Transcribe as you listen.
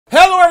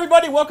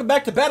everybody, welcome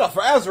back to Battle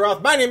for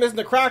Azeroth. My name is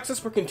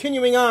Necroxis. We're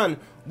continuing on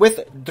with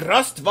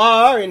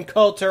Drustvar in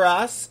Kul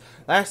Tiras.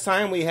 Last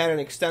time we had an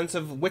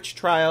extensive witch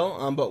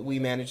trial, but we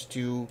managed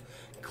to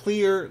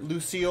clear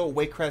Lucy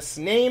Waycrest's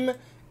name,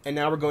 and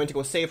now we're going to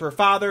go save her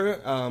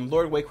father,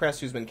 Lord Waycrest,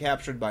 who's been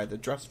captured by the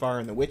Drustvar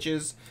and the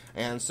witches,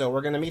 and so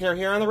we're going to meet her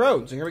here on the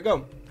road. So here we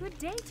go. Good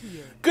day to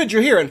you. Good,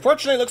 you're here.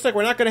 Unfortunately, it looks like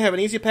we're not going to have an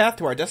easy path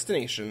to our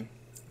destination.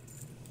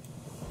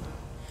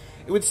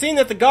 It would seem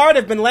that the Guard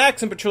have been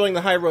lax in patrolling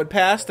the high road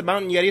pass. The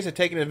mountain yetis have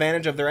taken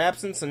advantage of their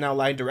absence and now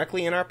lie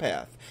directly in our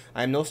path.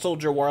 I am no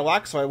soldier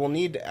warlock, so I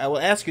will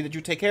ask you that you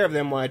take care of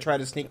them while I try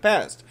to sneak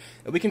past.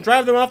 If we can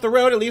drive them off the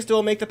road, at least it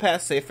will make the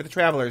pass safe for the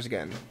travelers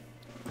again.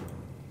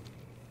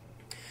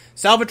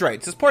 Salvage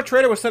rights. This poor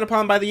trader was set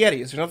upon by the yetis.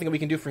 There's nothing we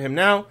can do for him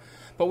now,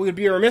 but we would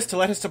be remiss to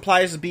let his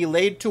supplies be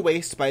laid to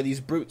waste by these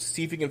brutes.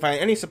 See if you can find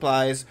any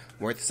supplies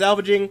worth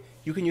salvaging.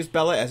 You can use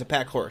Bella as a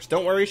pack horse.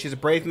 Don't worry, she's a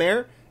brave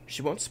mare.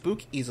 She won't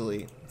spook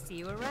easily. See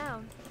you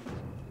around.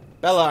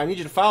 Bella, I need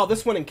you to follow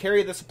this one and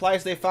carry the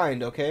supplies they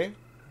find, okay?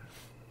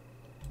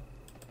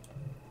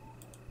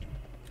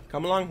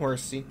 Come along,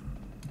 horsey.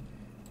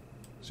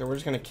 So we're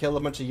just gonna kill a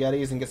bunch of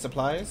yetis and get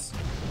supplies?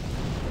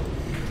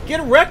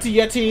 Get wrecked,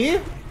 yeti!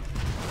 You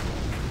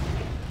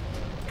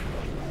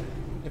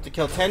have to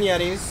kill 10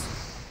 yetis,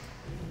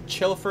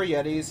 chill for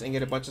yetis, and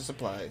get a bunch of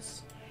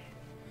supplies.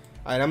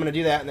 Alright, I'm gonna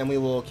do that, and then we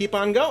will keep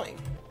on going.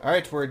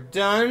 Alright, we're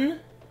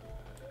done.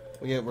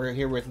 We're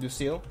here with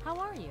Lucille. How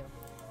are you?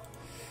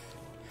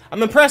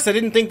 I'm impressed. I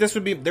didn't think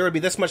there would be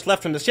this much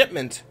left from the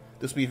shipment.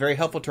 This will be very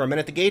helpful to our men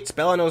at the gates.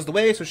 Bella knows the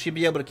way, so she should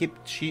be able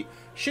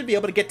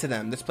to get to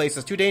them. This place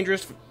is too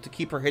dangerous to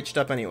keep her hitched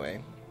up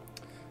anyway.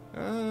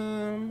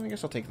 I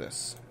guess I'll take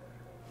this.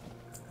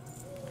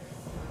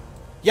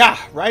 Yeah,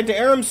 ride to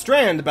Aram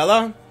Strand,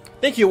 Bella.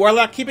 Thank you,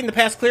 Warlock. Keeping the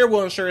pass clear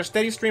will ensure a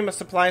steady stream of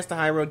supplies to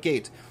High Road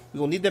Gate. We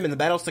will need them in the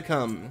battles to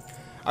come.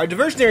 Our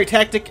diversionary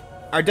tactic.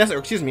 Our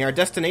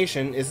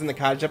destination is in the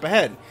cottage up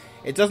ahead.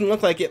 It doesn't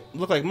look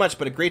like much,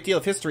 but a great deal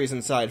of history is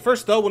inside.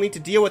 First, though, we'll need to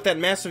deal with that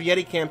massive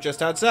Yeti camp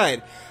just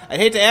outside. I'd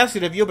hate to ask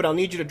it of you, but I'll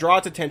need you to draw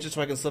its attention so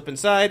I can slip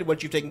inside.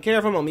 Once you've taken care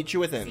of him, I'll meet you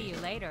within. See you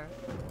later.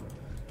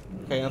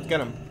 Okay, let's get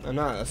him. I'm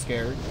not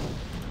scared.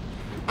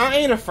 I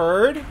ain't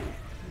afraid.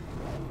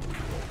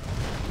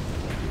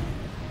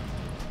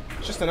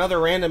 It's just another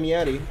random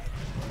Yeti.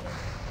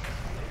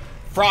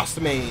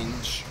 Frost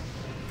Mange.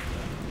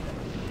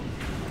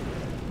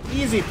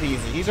 Easy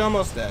peasy. He's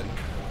almost dead.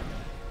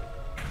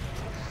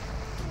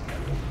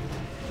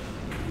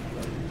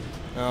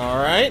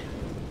 Alright.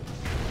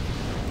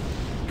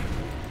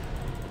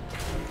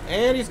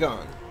 And he's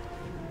gone.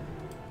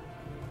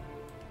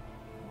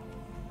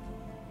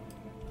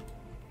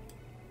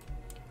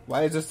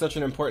 Why is this such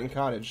an important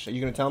cottage? Are you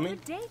going to tell me?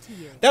 Good day to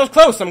you. That was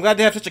close. I'm glad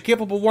to have such a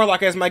capable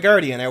warlock as my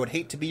guardian. I would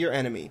hate to be your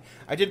enemy.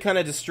 I did kind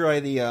of destroy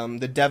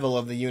the devil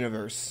of the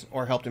universe.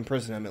 Or helped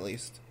imprison him, at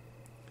least.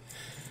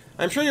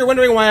 I'm sure you're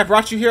wondering why I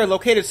brought you here.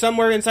 Located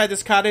somewhere inside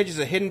this cottage is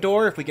a hidden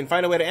door. If we can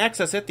find a way to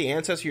access it, the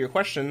answers to your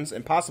questions,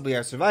 and possibly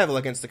our survival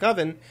against the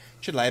Coven,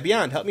 should lie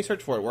beyond. Help me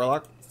search for it,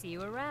 Warlock. See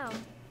you around.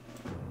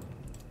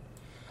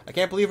 I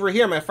can't believe we're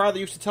here. My father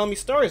used to tell me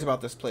stories about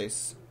this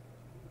place.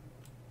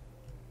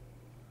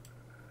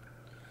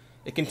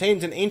 It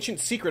contains an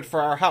ancient secret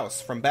for our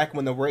house, from back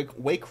when the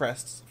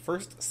Waycrests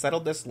first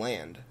settled this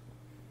land.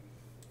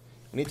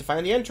 We need to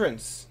find the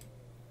entrance.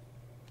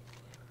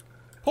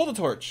 Pull the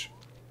torch.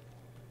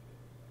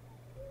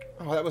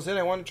 Oh, that was it.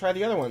 I wanted to try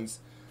the other ones.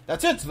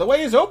 That's it. The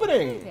way is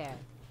opening. Hey there.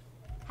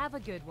 Have a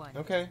good one.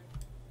 Okay.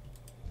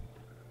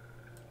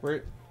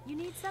 Where? You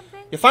need something?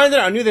 You find it?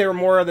 I knew they were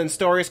more than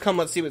stories. Come,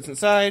 let's see what's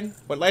inside.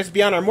 What lies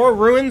beyond are more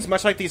ruins,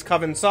 much like these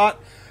Coven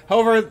sought.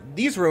 However,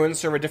 these ruins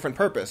serve a different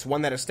purpose,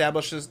 one that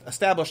established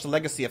the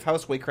legacy of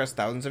House Waycrest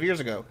thousands of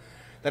years ago.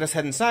 Let us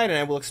head inside, and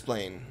I will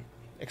explain.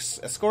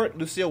 Escort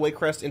Lucy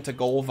Waycrest into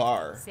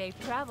Golvar. Safe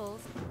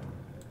travels.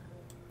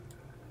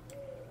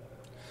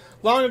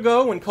 Long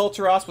ago, when Kul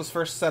Tiras was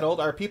first settled,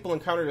 our people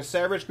encountered a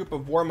savage group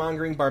of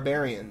warmongering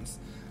barbarians.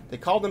 They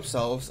called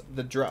themselves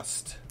the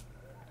Drust.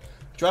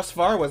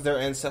 Drustvar was their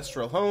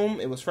ancestral home.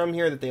 It was from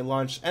here that they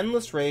launched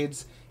endless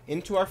raids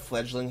into our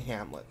fledgling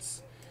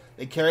hamlets.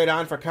 They carried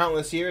on for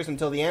countless years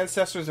until the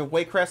ancestors of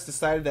Waycrest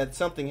decided that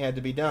something had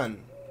to be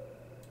done.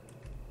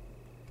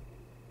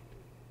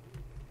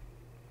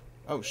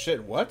 Oh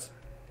shit, what?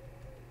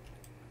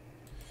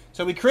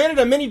 So we created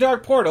a mini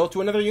dark portal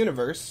to another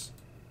universe.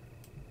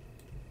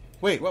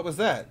 Wait, what was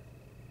that?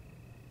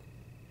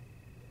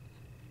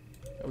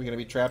 Are we gonna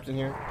be trapped in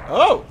here?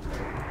 Oh!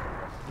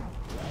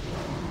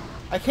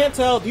 I can't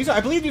tell. I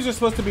believe these are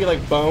supposed to be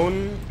like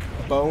bone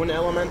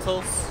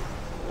elementals.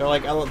 They're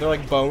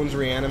like bones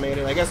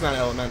reanimated. I guess not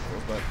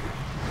elementals, but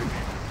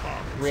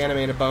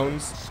reanimated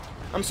bones.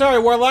 I'm sorry,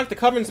 Warlock. The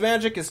Coven's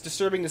magic is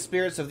disturbing the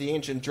spirits of the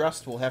ancient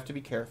Drust. We'll have to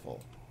be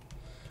careful.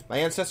 My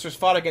ancestors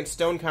fought against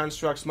stone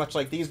constructs much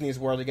like these in these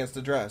world against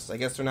the Drust. I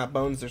guess they're not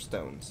bones, they're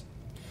stones.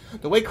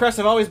 The Waycrest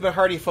have always been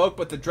hardy folk,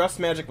 but the Drust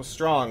magic was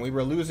strong. We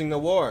were losing the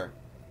war.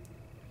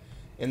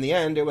 In the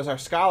end, it was our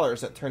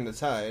scholars that turned the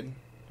tide.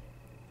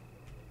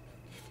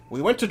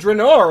 We went to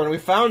Draenor and we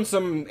found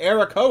some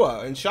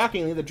Arakoa, and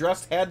shockingly the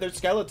Drust had their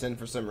skeleton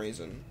for some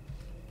reason.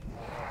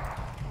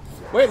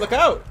 Wait, look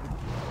out!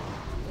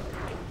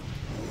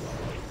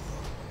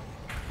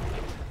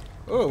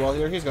 Oh, well,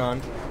 here he's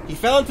gone. He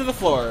fell into the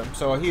floor,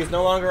 so he is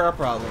no longer our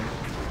problem.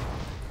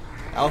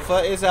 Alpha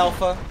is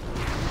Alpha.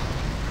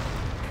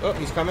 Oh,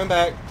 he's coming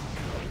back.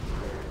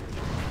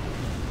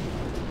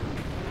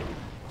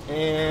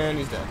 And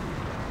he's dead.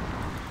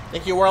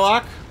 Thank you,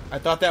 Warlock. I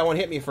thought that one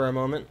hit me for a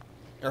moment.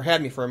 Or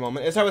had me for a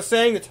moment. As I was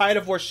saying, the tide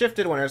of war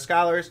shifted when our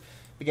scholars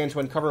began to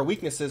uncover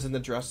weaknesses in the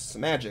Drust's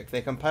magic.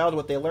 They compiled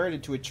what they learned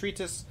into a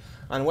treatise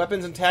on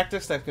weapons and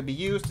tactics that could be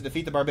used to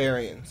defeat the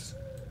barbarians.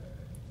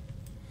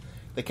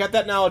 They kept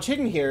that knowledge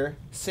hidden here,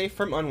 safe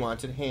from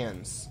unwanted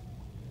hands.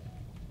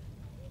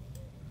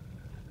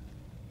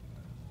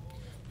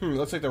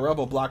 Looks like the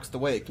rubble blocks the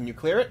way. Can you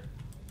clear it?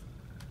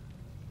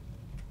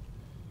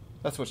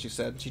 That's what she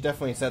said. She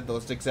definitely said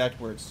those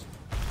exact words.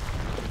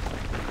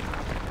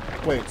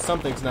 Wait,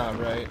 something's not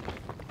right.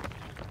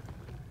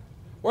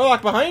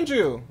 Warlock, behind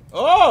you!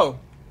 Oh!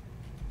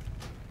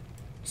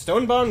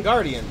 Stonebound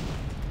Guardian.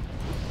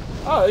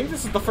 Oh, I think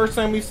this is the first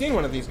time we've seen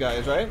one of these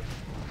guys, right?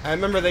 I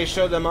remember they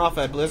showed them off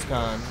at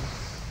BlizzCon.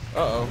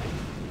 Uh-oh.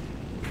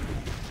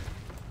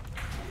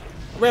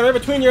 Right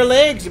between your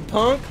legs, you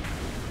punk!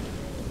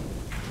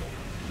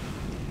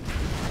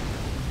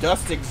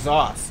 Dust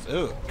exhaust.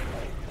 Ooh.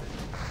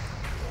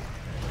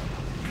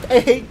 I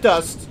hate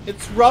dust.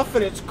 It's rough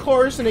and it's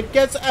coarse and it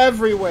gets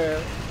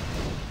everywhere.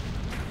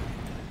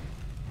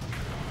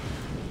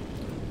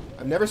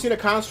 I've never seen a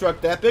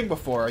construct that big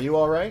before. Are you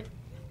alright?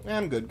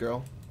 I'm good,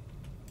 girl.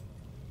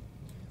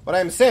 What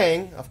I'm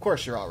saying, of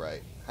course you're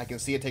alright. I can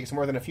see it takes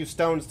more than a few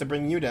stones to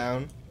bring you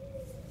down.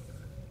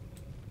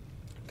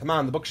 Come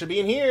on, the book should be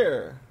in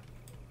here.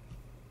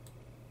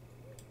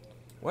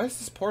 What is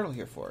this portal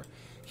here for?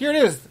 Here it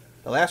is!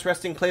 The last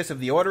resting place of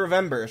the Order of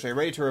Embers. Are you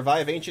ready to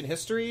revive ancient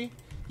history?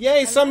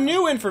 Yay, some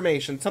new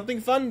information! Something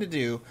fun to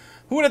do.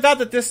 Who would have thought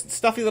that this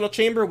stuffy little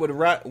chamber would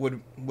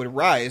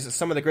rise as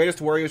some of the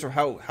greatest warriors of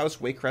House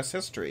Waycrest's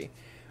history?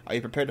 Are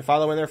you prepared to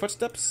follow in their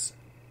footsteps?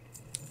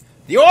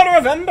 The Order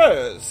of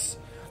Embers!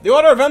 The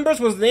Order of Embers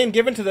was the name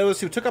given to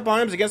those who took up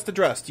arms against the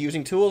Drust.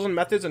 Using tools and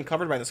methods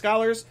uncovered by the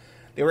scholars,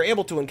 they were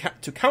able to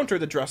counter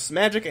the Drust's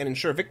magic and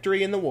ensure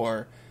victory in the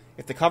war.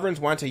 If the Covenants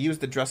want to use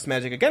the Drust's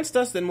magic against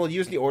us, then we'll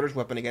use the Order's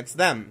weapon against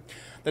them.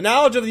 The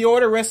knowledge of the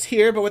Order rests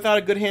here, but without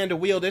a good hand to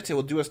wield it, it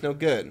will do us no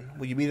good.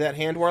 Will you be that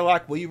hand,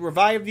 Warlock? Will you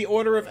revive the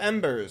Order of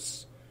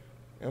Embers?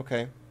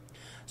 Okay.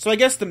 So I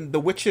guess the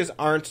witches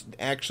aren't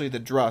actually the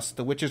Drust.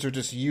 The witches are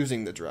just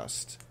using the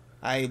Drust.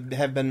 I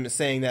have been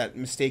saying that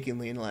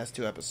mistakenly in the last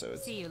 2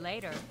 episodes. See you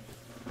later.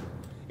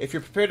 If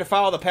you're prepared to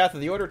follow the path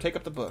of the Order, take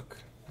up the book.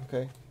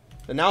 Okay.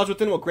 The knowledge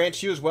within will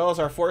grant you, as well as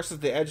our forces,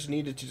 the edge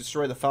needed to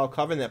destroy the foul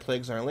coven that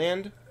plagues our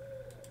land.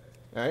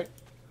 Alright.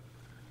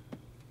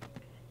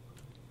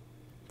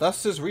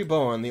 Thus is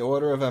reborn the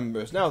Order of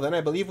Embers. Now then,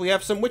 I believe we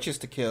have some witches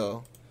to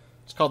kill.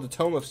 It's called the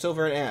Tome of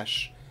Silver and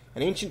Ash,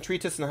 an ancient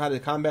treatise on how to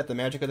combat the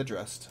magic of the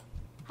Drust.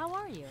 How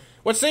are you?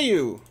 What say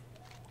you?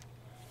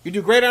 You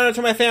do great honor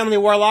to my family,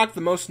 Warlock.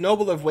 The most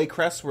noble of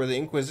Waycrest were the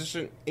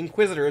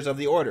Inquisitors of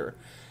the Order.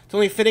 It's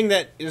only fitting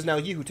that it is now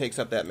you who takes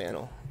up that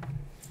mantle.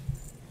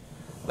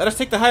 Let us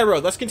take the high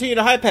road. Let's continue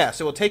to High Pass.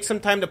 It will take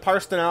some time to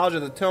parse the knowledge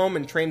of the tome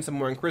and train some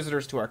more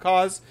Inquisitors to our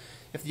cause.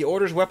 If the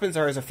Order's weapons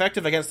are as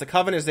effective against the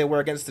Coven as they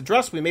were against the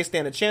Drust, we may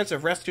stand a chance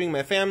of rescuing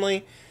my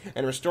family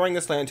and restoring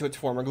this land to its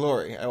former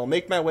glory. I will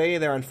make my way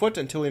there on foot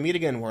until we meet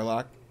again,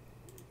 Warlock.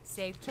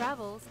 Safe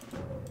travels.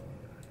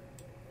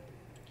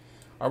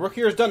 Our work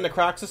here is done,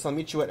 Necroxis. I'll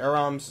meet you at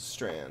Aram's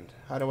Strand.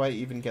 How do I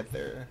even get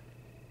there?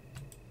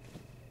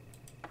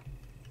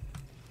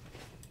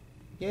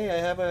 Yay, I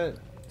have a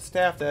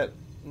staff that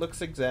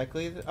looks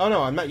exactly... Oh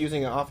no, I'm not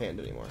using it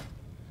offhand anymore.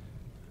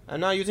 I'm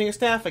not using a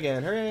staff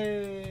again.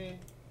 Hooray!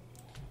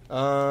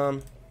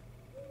 So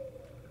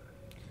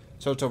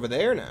it's over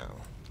there now.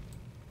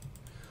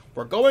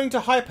 We're going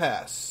to High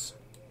Pass.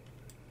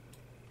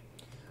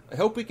 I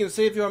hope we can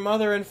save your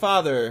mother and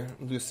father,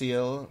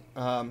 Lucille.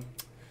 I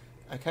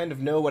kind of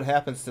know what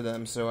happens to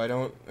them, so I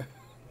don't...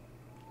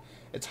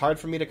 It's hard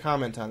for me to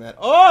comment on that.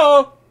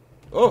 Oh!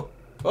 Oh!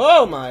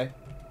 Oh my!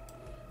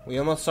 We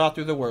almost saw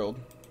through the world.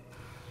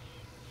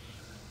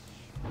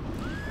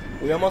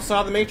 We almost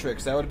saw the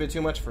Matrix. That would have been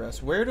too much for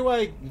us. Where do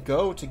I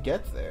go to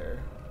get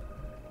there?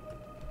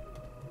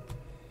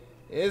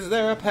 Is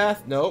there a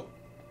path? Nope.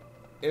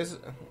 Is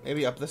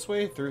maybe up this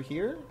way? Through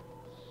here?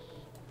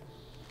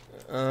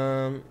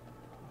 Yeah,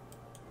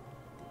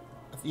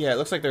 it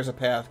looks like there's a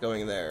path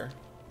going there.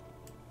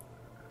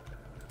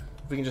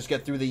 We can just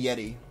get through the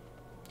Yeti.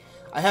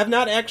 I have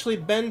not actually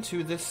been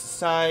to this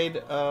side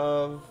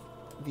of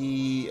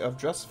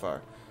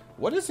Drustvar.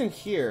 What is in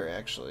here,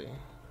 actually?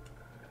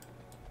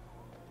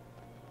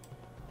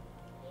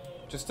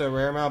 Just a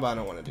rare mob? I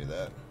don't want to do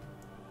that.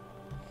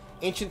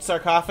 Ancient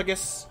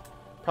sarcophagus.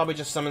 Probably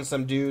just summon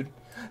some dude.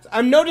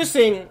 I'm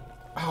noticing...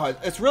 Oh,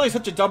 it's really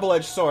such a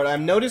double-edged sword.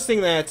 I'm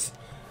noticing that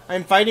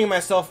I'm fighting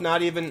myself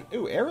not even...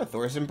 Ooh,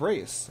 Arathor's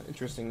Embrace.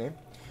 Interesting name.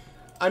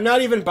 I'm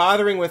not even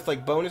bothering with,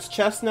 like, bonus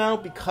chests now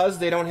because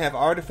they don't have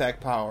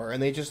artifact power,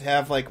 and they just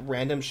have, like,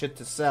 random shit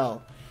to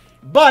sell.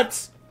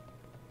 But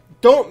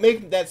don't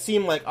make that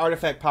seem like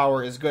artifact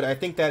power is good. I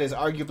think that is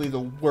arguably the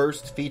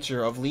worst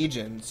feature of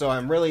Legion. So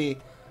I'm really...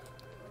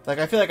 Like,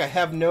 I feel like I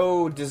have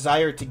no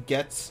desire to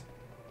get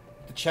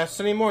the chests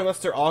anymore, unless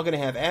they're all going to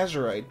have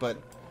Azeroth, but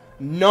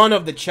none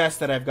of the chests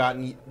that I've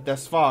gotten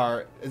thus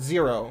far,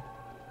 0,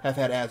 have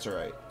had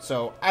Azeroth.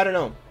 So, I don't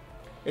know.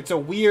 It's a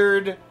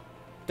weird...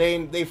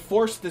 They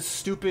forced this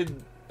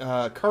stupid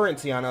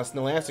currency on us in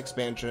the last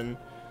expansion,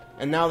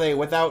 and now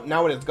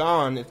now that it's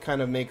gone, it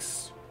kind of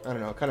makes... I don't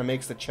know, it kind of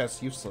makes the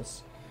chests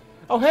useless.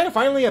 Oh, hey,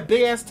 finally a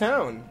big-ass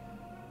town.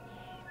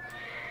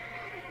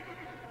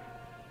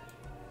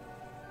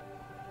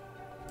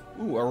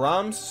 Ooh,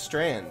 Aram's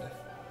Strand.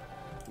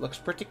 Looks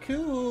pretty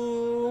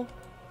cool.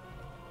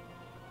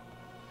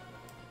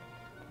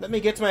 Let me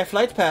get to my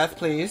flight path,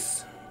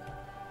 please.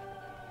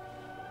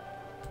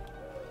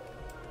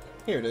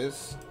 Here it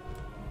is.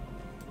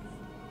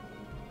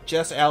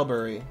 Jess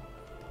Albury.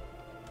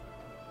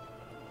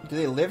 Do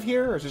they live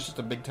here, or is this just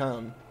a big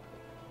town?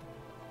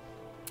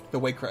 The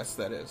Waycrest,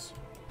 that is.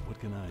 What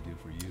can I do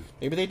for you?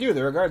 Maybe they do.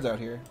 There are guards out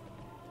here.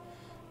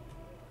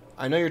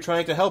 I know you're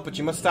trying to help, but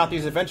you must stop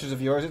these adventures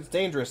of yours. It's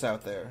dangerous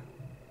out there.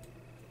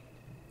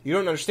 You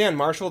don't understand,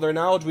 Marshal. Their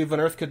knowledge we've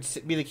unearthed could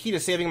be the key to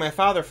saving my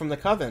father from the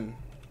Coven.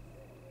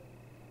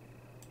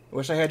 I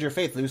wish I had your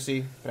faith,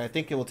 Lucy, but I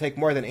think it will take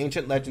more than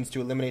ancient legends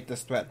to eliminate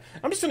this threat.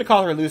 I'm just going to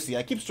call her Lucy.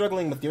 I keep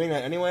struggling with doing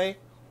that anyway.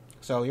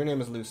 So, your name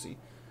is Lucy.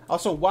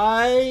 Also,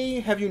 why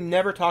have you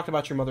never talked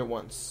about your mother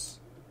once?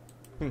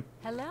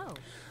 Hello.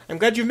 I'm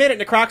glad you've made it,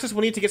 Necroxis.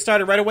 We'll need to get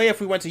started right away if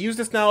we want to use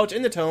this knowledge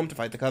in the tome to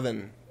fight the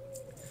Coven.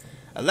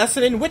 A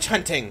lesson in witch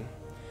hunting.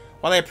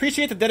 While I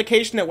appreciate the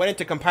dedication that went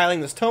into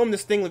compiling this tome,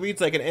 this thing reads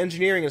like an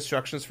engineering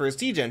instructions for a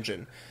siege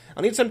engine.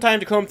 I'll need some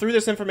time to comb through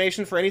this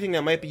information for anything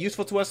that might be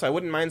useful to us, so I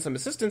wouldn't mind some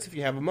assistance if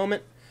you have a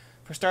moment.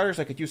 For starters,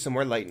 I could use some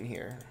more light in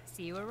here.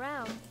 See you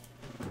around.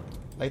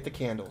 Light the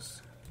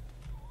candles.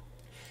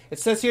 It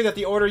says here that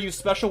the Order used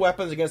special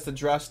weapons against the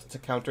Drust to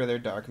counter their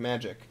dark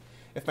magic.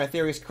 If my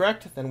theory is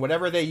correct, then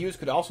whatever they use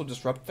could also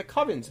disrupt the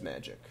Coven's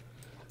magic.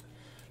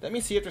 Let me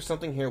see if there's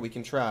something here we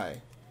can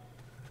try.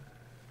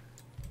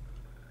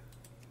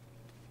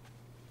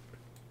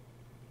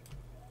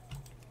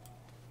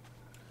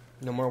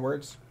 No more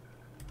words?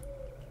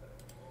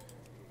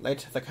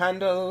 Light the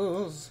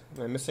candles.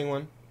 Am I missing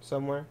one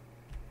somewhere?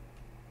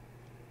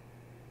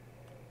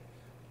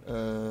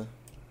 Oh,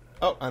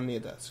 on the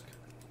desk.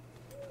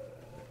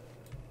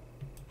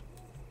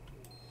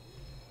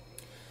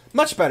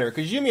 Much better.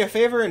 Could you do me a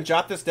favor and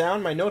jot this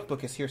down? My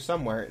notebook is here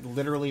somewhere,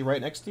 literally right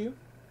next to you.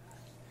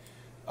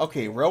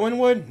 Okay, rowan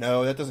wood?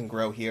 No, that doesn't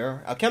grow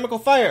here. Alchemical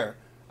fire!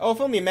 Oh,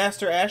 if only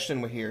Master Ashton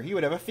were here, he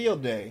would have a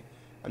field day.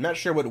 I'm not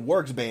sure what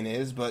Wargsbane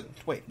is, but...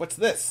 Wait, what's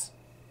this?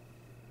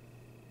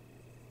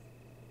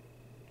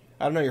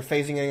 I don't know, you're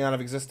phasing it out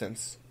of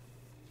existence.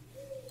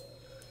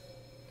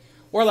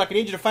 Warlock, I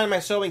need you to find my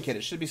sewing kit.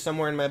 It should be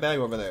somewhere in my bag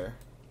over there.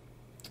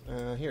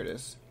 Here it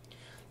is.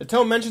 The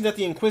tome mentions that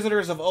the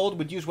Inquisitors of old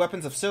would use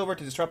weapons of silver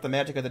to disrupt the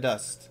magic of the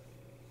dust.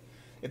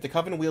 If the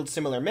Coven wields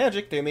similar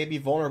magic, they may be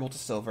vulnerable to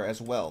silver as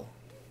well.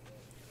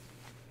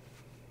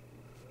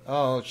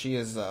 Oh, she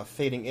is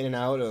fading in and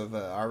out of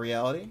our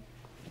reality.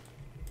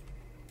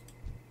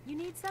 You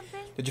need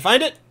something? Did you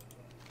find it?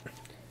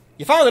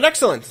 You found it!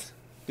 Excellent!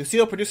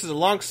 Lucille produces a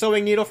long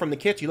sewing needle from the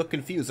kit. You look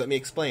confused. Let me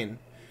explain.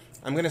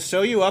 I'm going to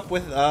sew you up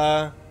with,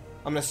 I'm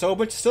going to sew a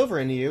bunch of silver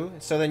into you,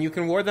 so then you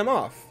can ward them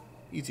off.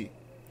 Easy.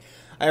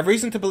 I have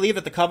reason to believe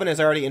that the Coven has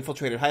already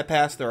infiltrated High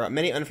Pass. There are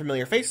many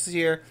unfamiliar faces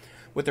here,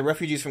 with the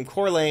refugees from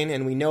Core Lane,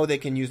 and we know they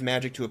can use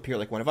magic to appear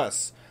like one of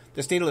us.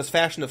 This needle is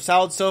fashioned of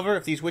solid silver.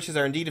 If these witches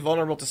are indeed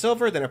vulnerable to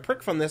silver, then a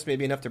prick from this may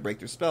be enough to break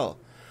their spell.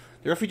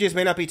 The refugees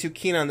may not be too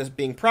keen on this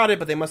being prodded,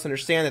 but they must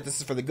understand that this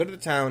is for the good of the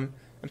town,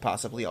 and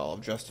possibly all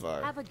of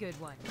Drustvar. Have a good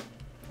one.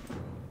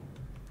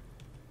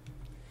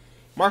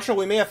 Marshal,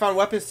 we may have found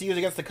weapons to use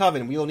against the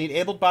Coven. We will need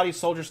able-bodied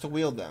soldiers to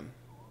wield them.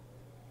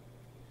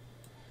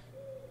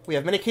 We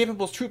have many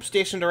capable troops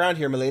stationed around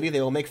here, milady.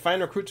 They will make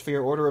fine recruits for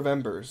your Order of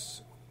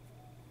Embers.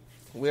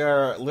 We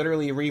are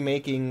literally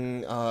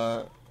remaking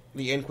the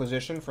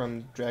Inquisition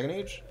from Dragon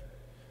Age.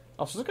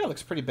 Also, this guy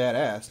looks pretty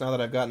badass now that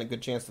I've gotten a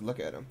good chance to look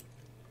at him.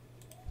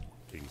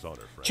 King's honor,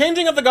 friend.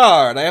 Changing of the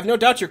guard! I have no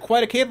doubt you're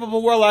quite a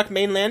capable warlock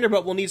mainlander,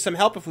 but we'll need some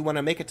help if we want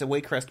to make it to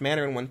Waycrest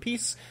Manor in one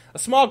piece. A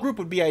small group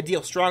would be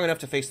ideal, strong enough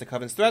to face the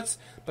Coven's threats,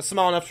 but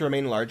small enough to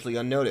remain largely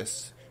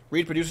unnoticed.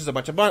 Reed produces a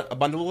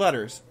bundle of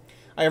letters.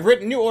 I have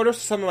written new orders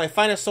to some of my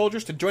finest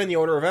soldiers to join the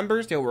Order of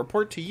Embers. They will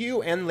report to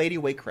you and Lady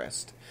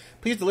Waycrest.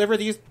 Please deliver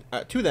these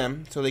to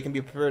them so they can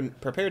be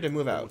prepared to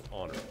move out. With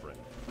honor, friend.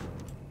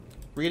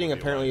 Reading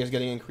apparently is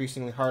getting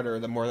increasingly harder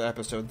the more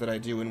episodes that I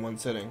do in one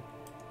sitting.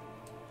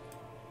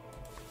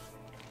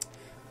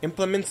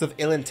 Implements of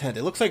ill intent.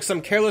 It looks like some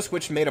careless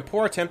witch made a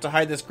poor attempt to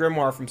hide this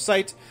grimoire from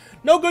sight.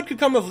 No good could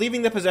come of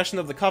leaving the possession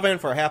of the Coven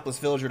for a hapless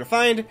villager to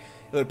find. It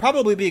would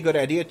probably be a good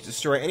idea to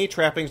destroy any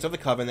trappings of the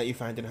Coven that you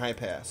find in High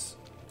Pass.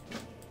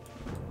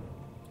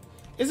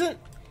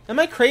 Am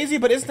I crazy,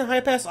 but isn't the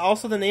High Pass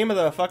also the name of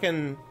the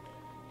fucking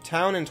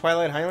town in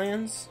Twilight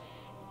Highlands?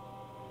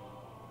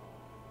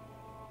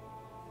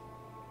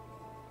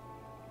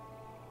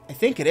 I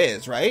think it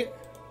is, right?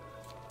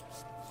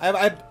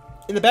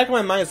 In the back of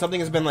my mind, something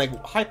has been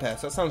like, High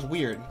Pass, that sounds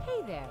weird.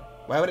 Hey there.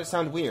 Why would it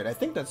sound weird? I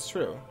think that's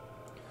true.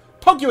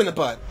 Poke you in the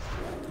butt!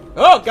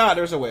 Oh god,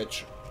 there's a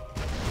witch.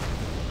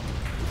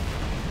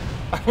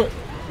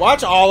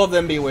 Watch all of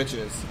them be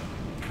witches.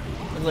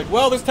 It's like,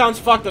 well, this town's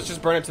fucked, let's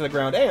just burn it to the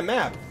ground. Hey, a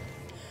map.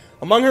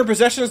 Among her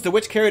possessions, the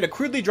witch carried a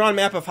crudely drawn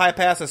map of High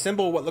Pass, a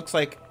symbol of what looks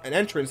like an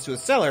entrance to a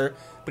cellar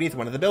beneath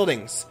one of the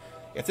buildings.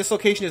 If this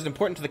location is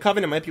important to the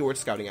Coven, it might be worth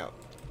scouting out.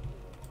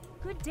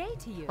 Good day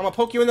to you. I'm gonna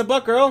poke you in the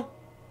butt, girl.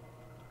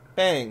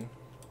 Bang.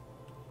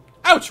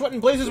 Ouch! What in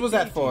blazes was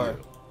that for?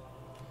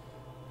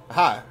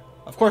 Aha.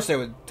 Of course they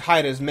would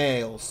hide as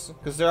males,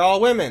 because they're all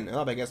women.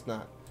 Oh, I guess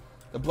not.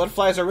 The blood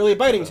flies are really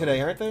biting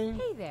today, aren't they?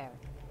 Hey there.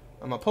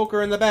 I'm a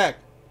poker in the back.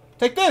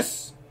 Take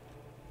this!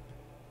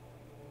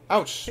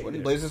 Ouch. Hey What in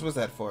there. blazes was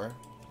that for?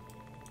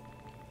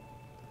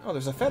 Oh,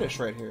 there's a fetish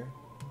right here.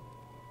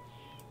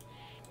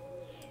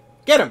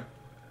 Get him!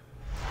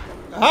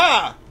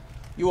 Aha!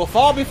 You will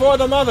fall before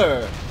the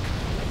mother!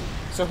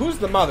 So who's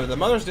the mother? The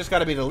mother's just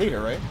gotta be the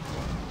leader, right?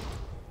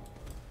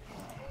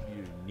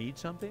 You need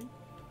something?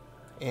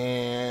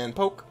 And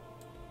poke.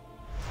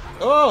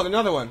 Oh,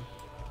 another one.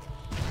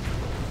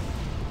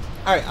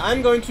 Alright,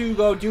 I'm going to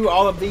go do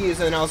all of these,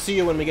 and I'll see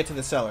you when we get to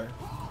the cellar.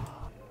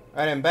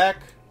 Alright, I'm back.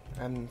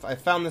 I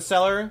found the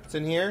cellar. It's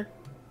in here.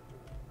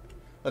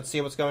 Let's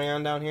see what's going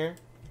on down here.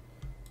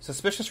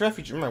 Suspicious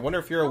refugee. I wonder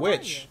if you're a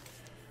witch.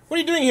 What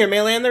are you doing here,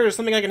 Maylander? Is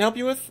something I can help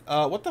you with?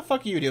 What the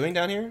fuck are you doing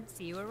down here?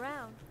 See you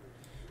around.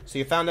 So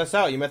you found us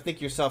out. You must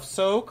think yourself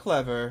so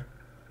clever.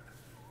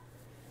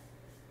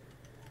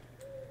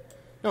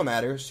 No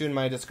matter. Soon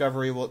your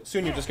discovery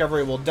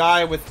will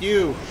die with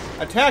you.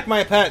 Attack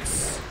my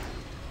pets.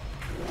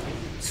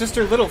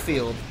 Sister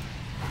Littlefield.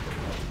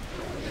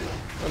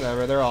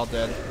 Whatever, they're all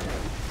dead.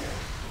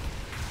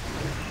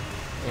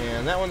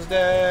 And that one's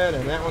dead,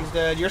 and that one's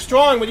dead. You're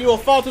strong, but you will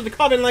fall to the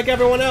Coven like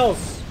everyone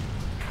else.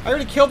 I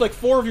already killed like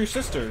 4 of your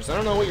sisters. I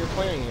don't know what you're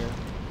playing here.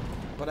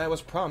 But I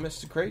was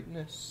promised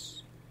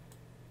greatness.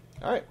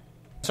 Alright.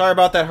 Sorry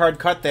about that hard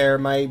cut there.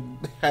 I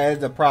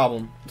had a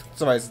problem.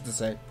 Suffice it to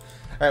say.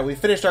 Alright, we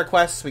finished our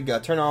quests. We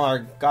got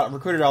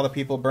recruited all the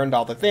people, burned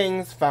all the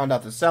things, found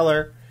out the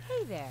cellar.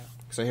 Hey there.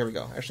 So here we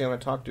go. Actually, I'm going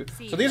to talk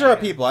to... So these are our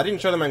people. I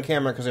didn't show them on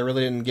camera because I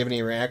really didn't give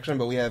any reaction,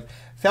 but we have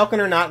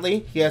Falconer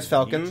Notley. He has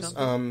falcons.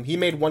 He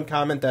made one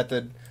comment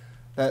that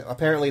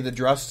apparently the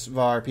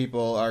Drustvar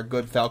people are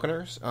good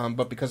falconers,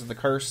 but because of the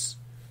curse,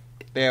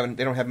 they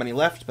don't have many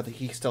left, but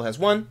he still has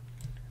one.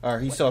 Or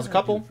he still has a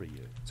couple.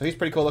 So he's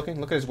pretty cool looking.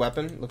 Look at his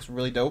weapon. Looks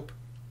really dope.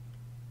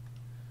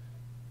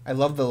 I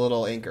love the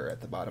little anchor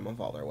at the bottom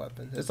of all their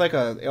weapons. It's like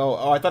a...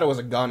 Oh, I thought it was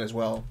a gun as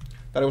well.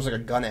 I thought it was like a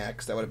gun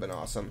axe. That would have been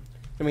awesome.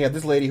 Then we have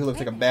this lady who looks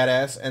like a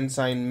badass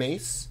ensign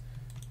mace.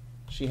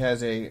 She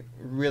has a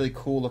really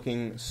cool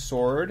looking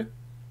sword.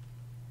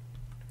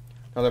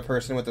 Another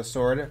person with a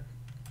sword.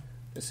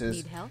 This is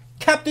Need help?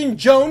 Captain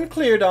Joan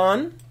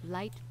Cleardon.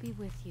 Light be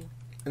with you.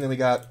 And then we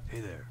got Hey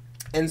there.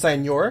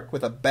 Ensign York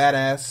with a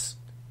badass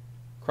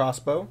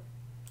crossbow.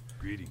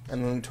 Greetings.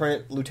 And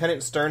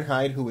Lieutenant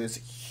Sternhide, who is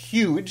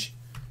huge,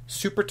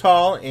 super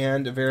tall,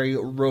 and very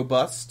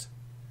robust.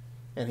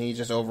 And he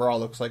just overall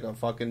looks like a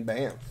fucking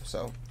bamf.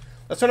 So,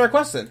 let's turn our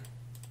quest in.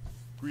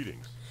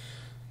 Greetings.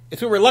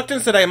 It's with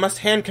reluctance that I must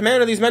hand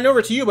command of these men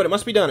over to you, but it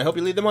must be done. I hope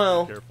you lead them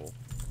well. Careful.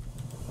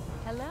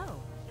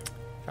 Hello.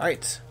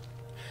 Alright.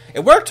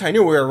 It worked! I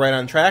knew we were right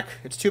on track.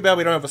 It's too bad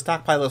we don't have a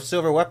stockpile of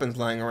silver weapons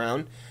lying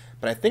around,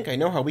 but I think I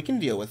know how we can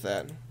deal with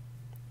that.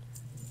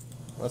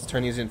 Let's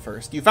turn these in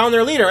first. You found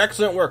their leader!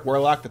 Excellent work,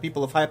 Warlock. The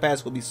people of High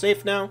Pass will be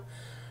safe now.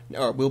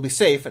 Or will be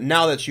safe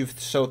now that you've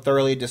so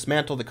thoroughly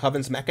dismantled the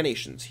Coven's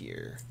machinations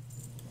here.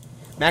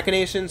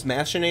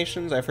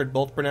 Machinations, I've heard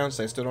both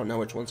pronounced, I still don't know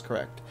which one's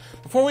correct.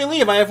 Before we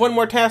leave, I have one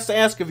more task to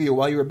ask of you.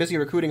 While you were busy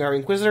recruiting our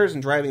Inquisitors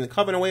and driving the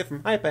Coven away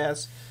from High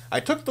Pass, I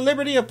took the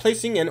liberty of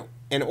placing an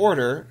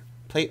order...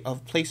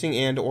 placing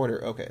and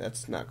order. Okay,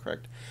 that's not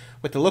correct.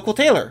 With the local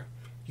tailor.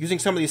 Using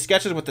some of these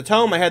sketches with the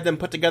tome, I had them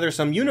put together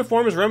some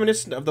uniforms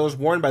reminiscent of those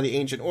worn by the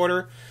Ancient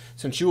Order.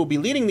 Since you will be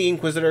leading the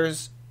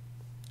Inquisitors...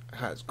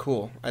 That's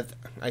cool.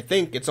 I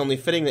think it's only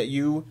fitting that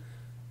you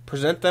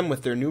present them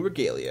with their new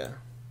regalia.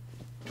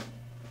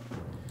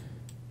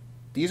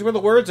 These were the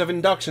words of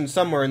induction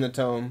somewhere in the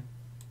tome.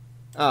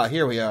 Ah,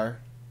 here we are.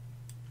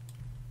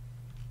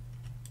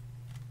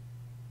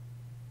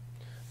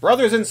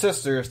 Brothers and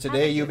sisters,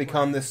 today you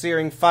become the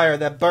searing fire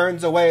that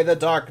burns away the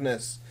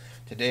darkness.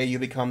 Today you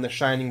become the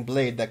shining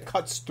blade that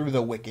cuts through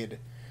the wicked.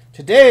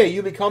 Today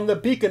you become the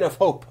beacon of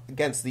hope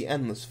against the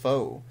endless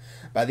foe.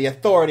 By the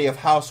authority of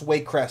House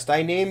Waycrest,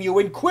 I name you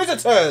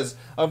Inquisitors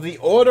of the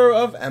Order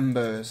of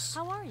Embers.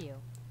 How are you?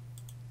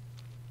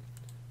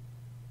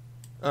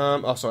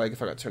 Oh, sorry, I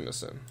forgot to turn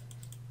this in.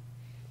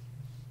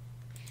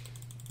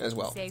 As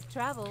well. Safe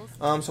travels.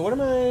 So what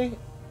am I...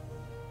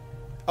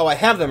 Oh, I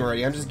have them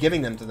already. I'm just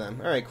giving them to them.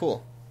 Alright,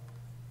 cool.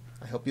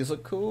 I hope these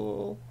look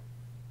cool.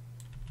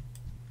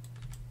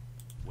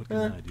 What can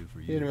I do for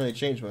He you? didn't really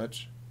change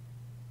much.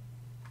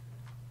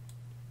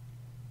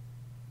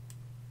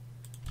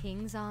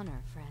 King's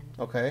honor, friend.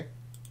 Okay.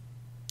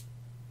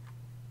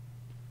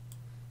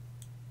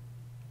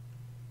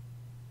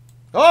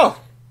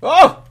 Oh!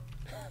 Oh!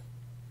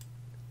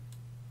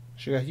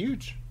 She got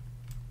huge.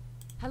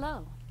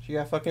 Hello. She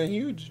got fucking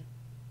huge.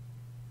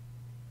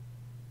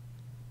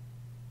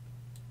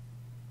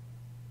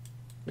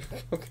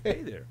 Okay.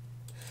 Hey there.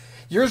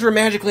 Yours were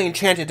magically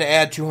enchanted to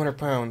add 200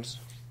 pounds.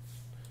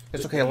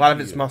 It's okay, a lot of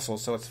it's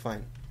muscles, so it's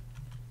fine.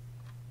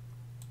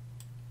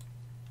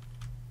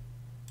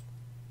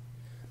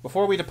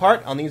 Before we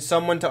depart, I'll need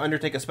someone to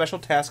undertake a special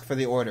task for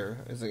the Order.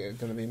 Is it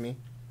going to be me?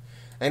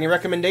 Any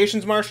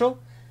recommendations, Marshal?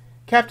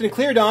 Captain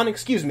Cleardawn,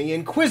 excuse me,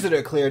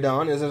 Inquisitor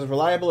Cleardawn is as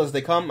reliable as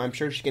they come. I'm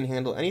sure she can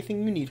handle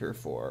anything you need her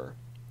for.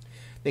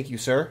 Thank you,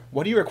 sir.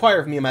 What do you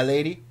require of me, my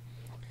lady?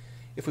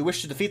 If we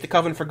wish to defeat the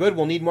Coven for good,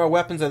 we'll need more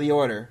weapons of the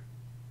Order.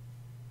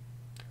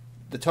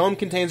 The tome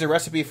contains a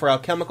recipe for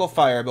alchemical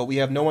fire, but we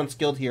have no one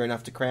skilled here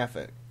enough to craft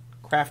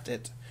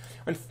it.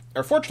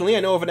 Unfortunately, I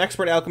know of an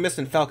expert alchemist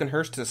in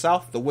Falconhurst to the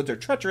south. The woods are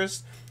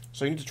treacherous,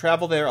 so you need to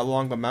travel there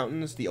along the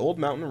mountains, the old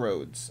mountain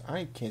roads.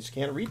 I just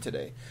can't read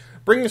today.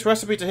 Bring this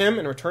recipe to him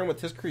and return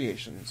with his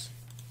creations.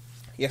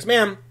 Yes,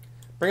 ma'am.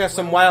 Bring us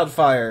some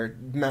wildfire,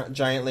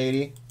 giant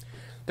lady.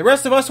 The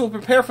rest of us will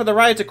prepare for the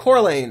ride to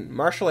Corlane.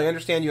 Marshal, I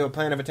understand you have a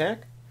plan of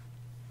attack?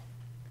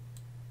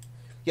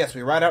 Yes,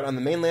 we ride out on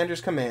the mainlander's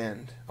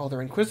command. Oh,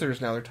 they're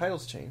Inquisitors now. Their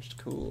title's changed.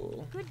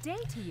 Cool. Good day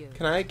to you.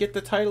 Can I get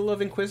the title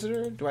of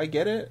Inquisitor? Do I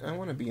get it? I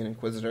want to be an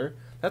Inquisitor.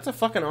 That's a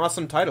fucking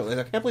awesome title.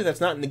 I can't believe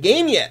that's not in the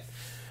game yet.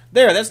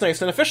 There, that's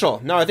nice and official.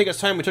 Now I think it's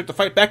time we took the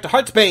fight back to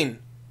Heartsbane.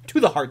 To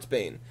the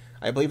Heartsbane.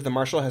 I believe the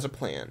Marshal has a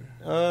plan.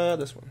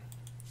 This one.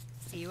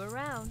 See you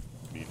around.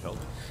 Need help?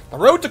 The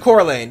road to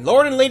Corlane.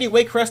 Lord and Lady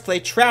Waycrest lay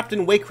trapped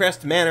in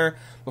Waycrest Manor.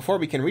 Before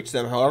we can reach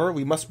them, however,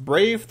 we must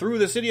brave through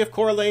the city of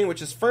Corlane,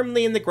 which is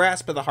firmly in the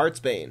grasp of the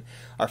Heartsbane.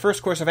 Our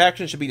first course of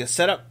action should be to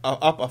set up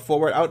a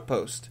forward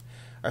outpost.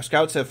 Our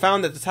scouts have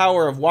found that the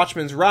Tower of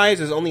Watchman's Rise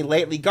is only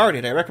lightly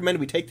guarded. I recommend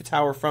we take the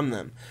tower from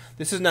them.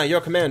 This is now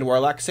your command,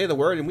 Warlock. Say the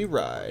word and we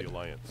ride. The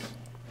Alliance.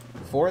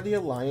 For the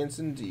Alliance,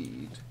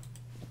 indeed.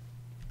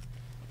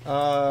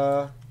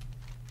 Oh,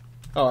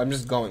 I'm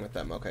just going with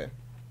them. Okay.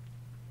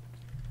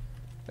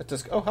 Let's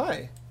just... Oh,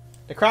 hi.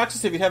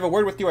 Necroxis, if you'd have a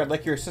word with you, I'd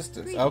like your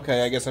assistance.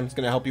 Okay, I guess I'm just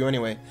going to help you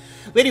anyway.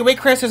 Lady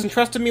Waycrest has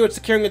entrusted me with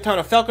securing the town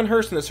of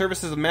Falconhurst and the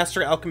services of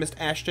Master Alchemist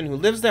Ashton, who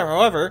lives there.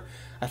 However,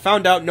 I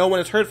found out no one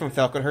has heard from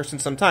Falconhurst in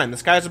some time. The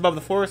skies above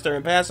the forest are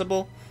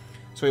impassable,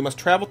 so we must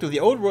travel through the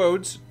old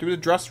roads, through the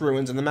Drust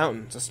ruins and the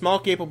mountains. A small,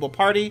 capable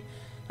party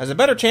has a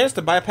better chance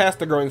to bypass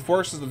the growing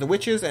forces of the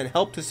witches and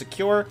help to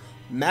secure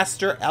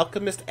Master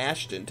Alchemist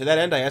Ashton. To that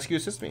end, I ask you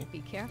to assist me. Be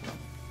careful.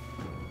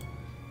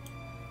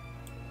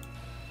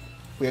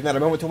 We have not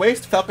a moment to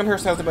waste.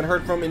 Falconhurst hasn't been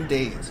heard from in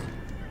days.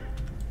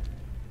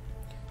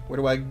 Where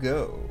do I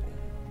go?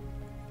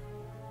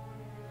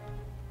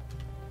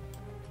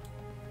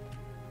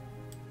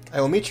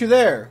 I will meet you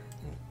there.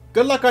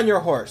 Good luck on your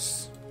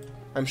horse.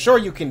 I'm sure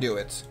you can do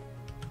it.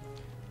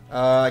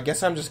 I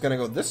guess I'm just gonna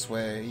go this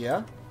way,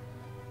 yeah?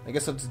 I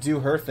guess let's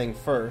do her thing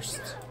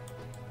first.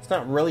 It's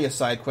not really a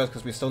side quest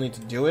because we still need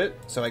to do it,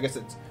 so I guess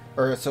it's...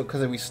 Or, so,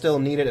 because we still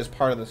need it as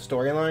part of the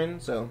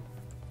storyline, so...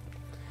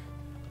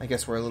 I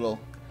guess we're a little...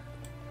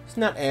 It's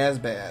not as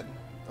bad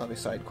of a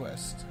side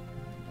quest.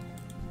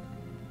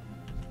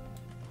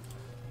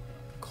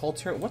 Kul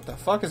Tiras. What the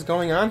fuck is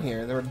going on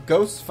here? There were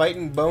ghosts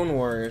fighting bone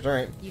warriors.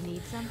 Alright. You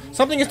need something?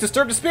 Something has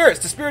disturbed the spirits.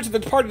 The spirits of the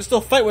departed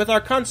still fight with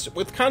our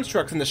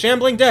constructs and the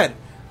shambling dead.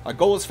 Our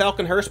goal is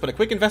Falconhurst, but a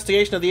quick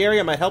investigation of the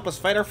area might help us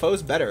fight our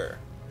foes better.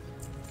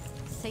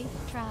 Safe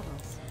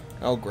travels.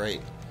 Oh, great.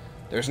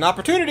 There's an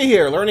opportunity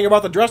here. Learning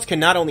about the Drust can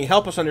not only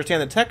help us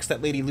understand the text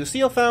that Lady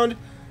Lucille found,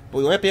 but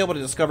we might be able to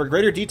discover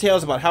greater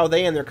details about how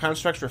they and their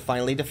constructs were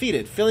finally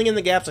defeated. Filling in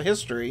the gaps of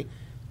history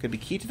could be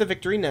key to the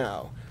victory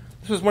now.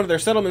 This was one of their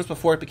settlements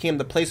before it became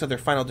the place of their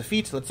final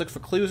defeat. Let's look for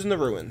clues in the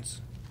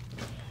ruins.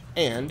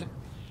 And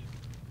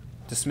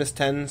dismiss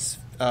 10's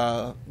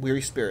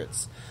weary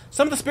spirits.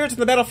 Some of the spirits in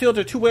the battlefield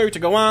are too weary to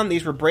go on.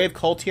 These were brave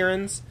Kul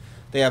Tirans.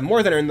 They have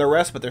more than earned their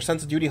rest, but their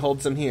sense of duty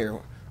holds them here.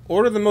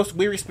 Order the most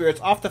weary spirits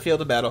off the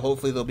field of battle.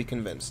 Hopefully they'll be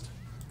convinced.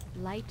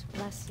 Light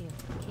bless you,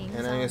 King's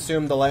And I honor.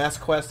 assume the last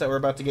quest that we're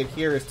about to get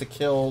here is to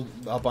kill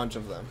a bunch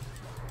of them.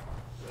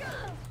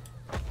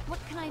 What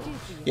can I do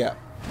for you? Yeah.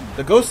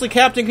 The ghostly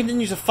captain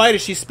continues to fight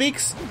as she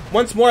speaks,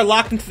 once more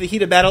locked into the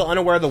heat of battle,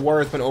 unaware the war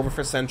has been over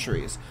for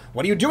centuries.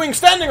 What are you doing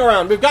standing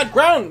around? We've got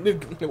ground...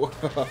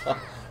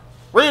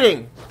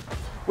 Reading!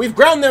 We've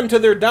ground them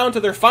down to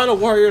their final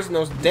warriors in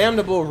those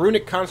damnable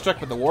runic construct,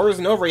 but the war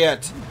isn't over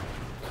yet.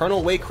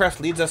 Colonel Waycrest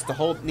needs us to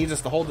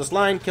hold this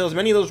line. Kill as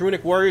many of those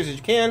runic warriors as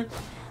you can.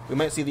 We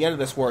might see the end of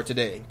this war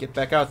today. Get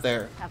back out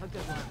there. Have a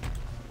good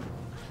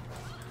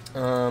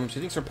one.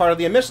 She thinks we're part of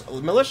the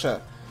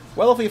militia.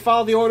 Well, if we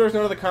follow the orders,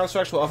 none of the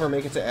constructs will ever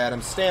make it to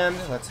Adam's stand.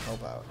 Let's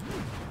help out.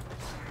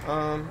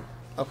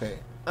 Okay.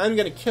 I'm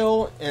gonna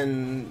kill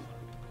and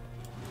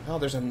Oh,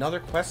 there's another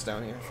quest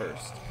down here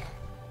first.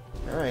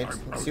 Alright,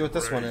 let's see what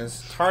this one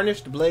is.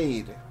 Tarnished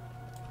Blade.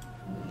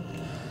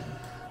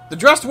 The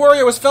Drust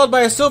warrior was felled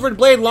by a silvered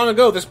blade long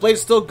ago. This blade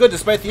is still good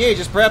despite the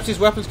ages. Perhaps these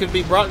weapons could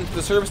be brought into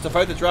the service to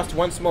fight the Drust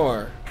once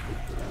more.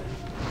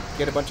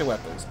 Get a bunch of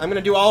weapons. I'm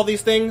gonna do all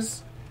these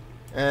things,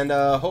 and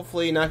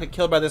hopefully not get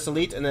killed by this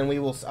elite, and then I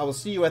will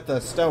see you at the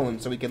stone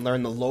so we can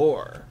learn the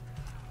lore.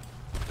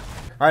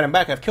 Alright, I'm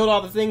back. I've killed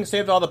all the things,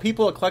 saved all the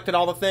people, collected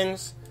all the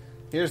things.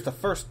 Here's the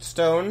first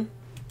stone.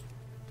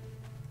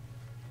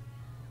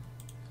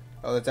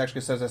 Oh, it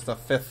actually says that's the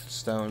 5th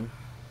stone.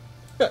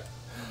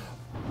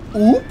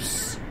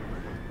 Oops!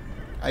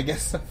 I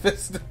guess the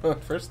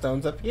 1st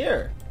stone's up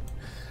here.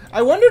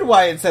 I wondered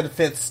why it said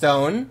 5th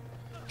stone.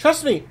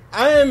 Trust me,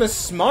 I am a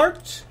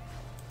smart...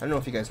 I don't know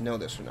if you guys know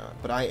this or not,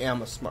 but I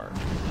am a smart.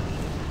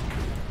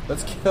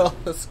 Let's kill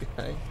this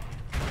guy.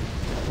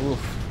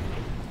 Oof.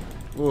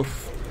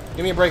 Oof.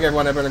 Give me a break,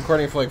 everyone. I've been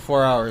recording for like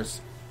 4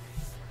 hours.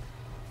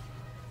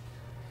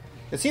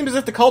 It seems as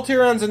if the Kul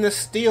Tirans in this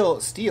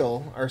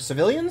steel are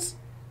civilians?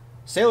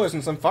 Sailors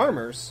and some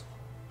farmers.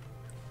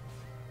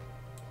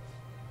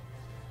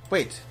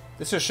 Wait,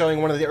 this is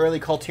showing one of the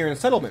early Kul Tiran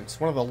settlements.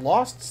 One of the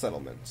lost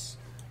settlements.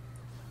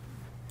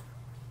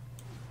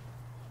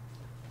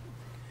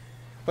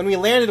 When we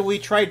landed, we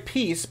tried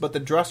peace, but the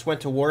Drust went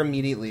to war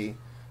immediately.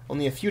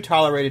 Only a few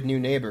tolerated new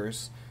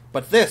neighbors.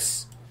 But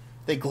this!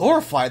 They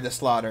glorified the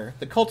slaughter.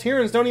 The Kul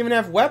Tirans don't even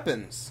have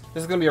weapons.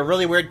 This is going to be a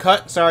really weird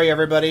cut. Sorry,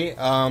 everybody.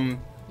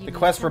 The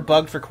quests were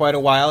bugged for quite a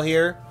while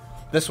here.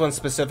 This one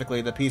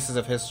specifically, the Pieces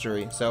of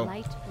History. So,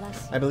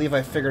 I believe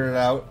I figured it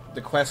out.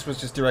 The quest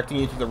was just directing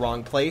you to the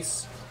wrong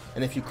place.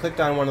 And if you clicked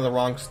on one of the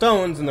wrong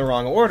stones in the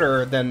wrong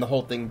order, then the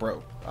whole thing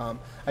broke.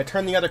 I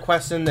turned the other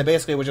quest in. They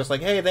basically was just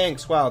like, hey,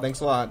 thanks. Wow, thanks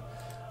a lot.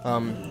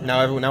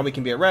 Now we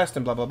can be at rest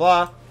and blah, blah,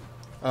 blah.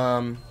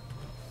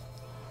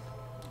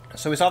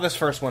 So we saw this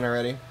first one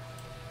already.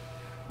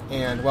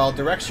 And while it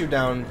directs you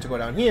down to go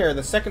down here,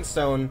 the second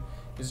stone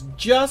is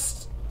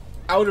just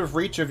out of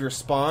reach of your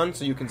spawn,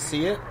 so you can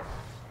see it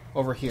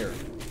over here.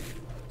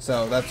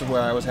 So that's where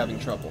I was having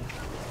trouble.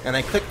 And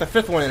I clicked the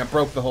 5th one and it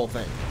broke the whole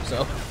thing.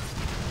 So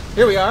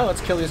here we are.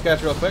 Let's kill these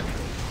guys real quick.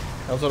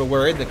 I was a little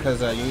worried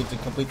because you need to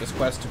complete this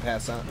quest to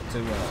pass on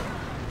to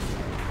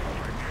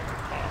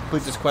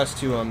complete this quest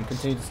to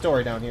continue the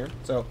story down here.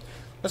 So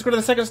let's go to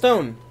the second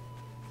stone.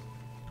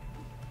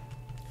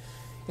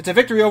 It's a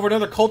victory over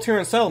another Kul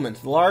Tiran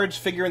settlement. The large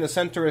figure in the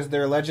center is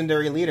their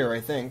legendary leader,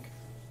 I think.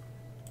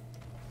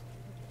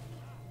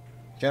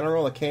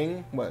 General, a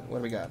king? What do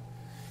we got?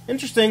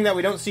 Interesting that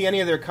we don't see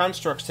any of their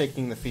constructs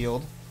taking the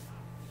field.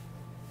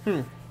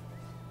 Is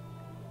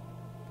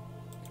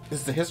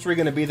the history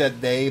going to be that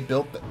they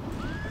built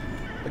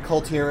the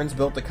Kul Tirans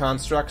built the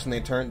constructs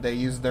and they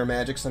used their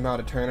magic somehow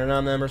to turn it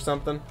on them or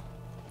something?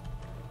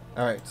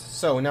 Alright,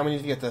 so now we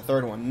need to get to the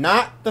 3rd one.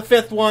 Not the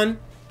 5th one!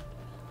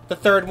 The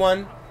 3rd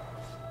one.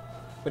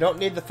 We don't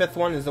need the 5th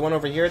one. Is the one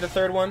over here the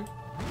 3rd one?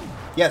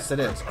 Yes, it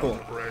is. Cool.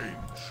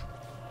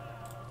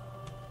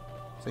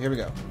 So here we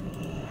go.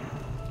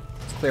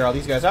 Let's clear all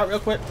these guys out real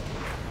quick.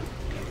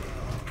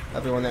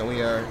 Everyone that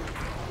we are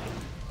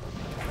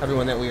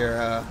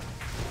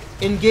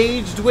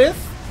engaged with.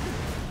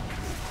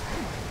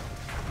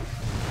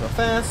 Real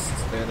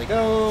fast. There they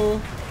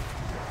go.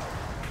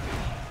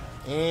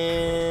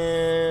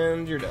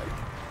 And you're done.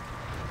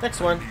 Next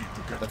one.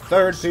 The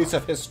 3rd piece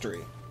of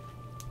history.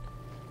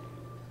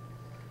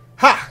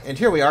 Ha! And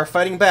here we are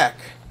fighting back.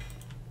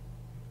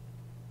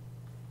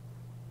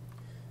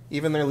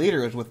 Even their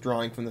leader is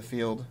withdrawing from the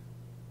field.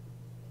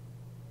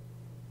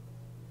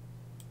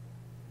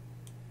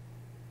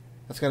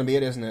 That's gonna be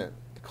it, isn't it?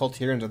 The Kul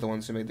Tirans are the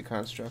ones who made the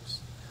constructs.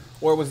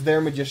 Or it was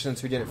their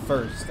magicians who did it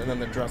first, and then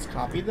the Drust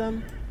copied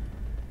them?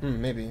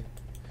 Maybe.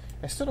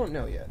 I still don't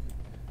know yet.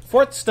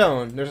 4th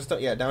stone. There's a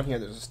stone. Yeah, down here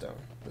there's a stone.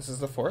 This is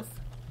the 4th.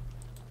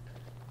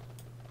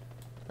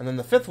 And then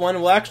the 5th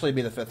one will actually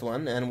be the 5th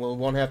one, and we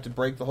won't have to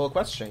break the whole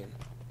quest chain.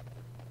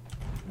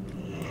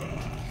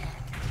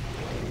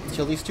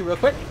 Kill these two real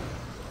quick.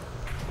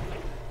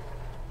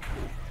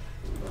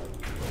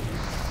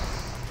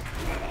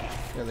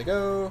 There they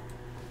go.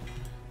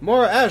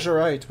 More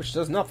Azurite, which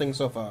does nothing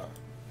so far.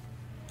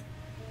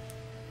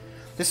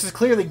 This is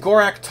clearly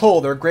Gorak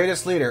Tull, their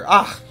greatest leader.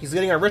 Ah, he's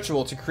leading a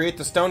ritual to create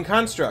the stone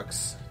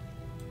constructs.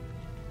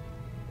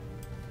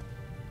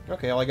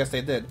 Okay, well I guess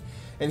they did.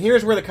 And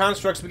here's where the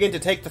constructs begin to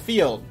take the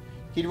field.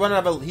 He'd run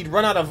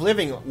out of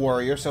living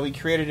warriors, so he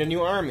created a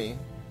new army.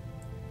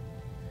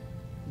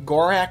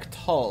 Gorak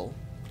Tull.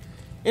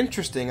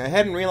 Interesting, I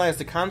hadn't realized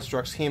the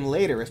constructs came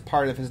later as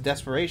part of his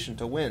desperation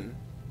to win.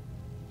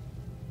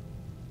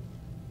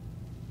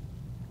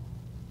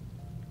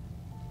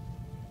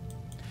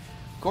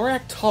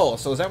 Gorak Tull,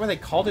 so is that why they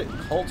called it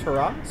Kul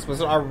Tiras?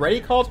 Was it already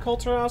called Kul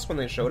Tiras when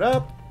they showed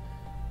up?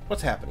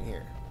 What's happening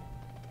here?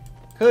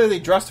 Clearly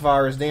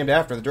Drustvar is named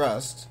after the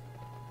Drust.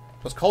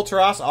 Was Kul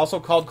Tiras also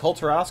called Kul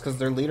Tiras because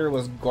their leader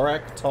was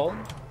Gorak Tull?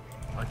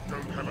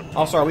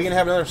 Also, are we going to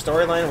have another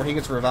storyline where he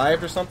gets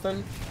revived or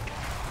something?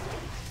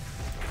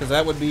 Because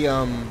that would be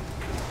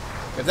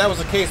If that was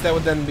the case, that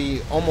would then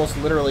be almost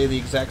literally the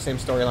exact same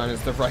storyline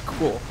as the right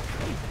Kul.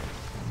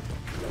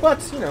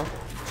 But, you know.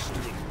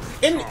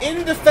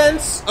 In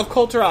defense of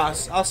Kul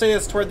Tiras, I'll say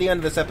this toward the end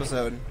of this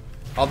episode.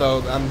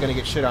 Although, I'm gonna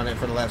get shit on it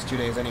for the last 2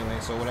 days anyway,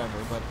 so whatever.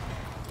 But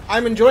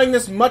I'm enjoying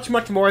this much,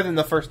 much more than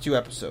the first 2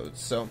 episodes,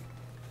 so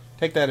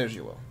take that as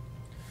you will.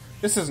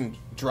 This isn't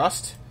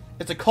Drust.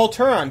 It's a Kul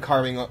Tiras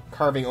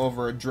carving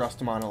over a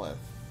Drust monolith.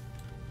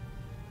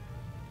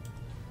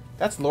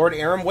 That's Lord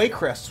Lucy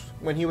Waycrest,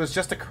 when he was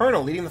just a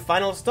colonel leading the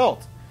final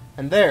assault.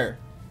 And there,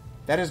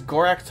 that is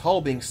Gorak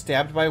Tull being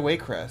stabbed by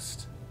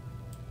Waycrest.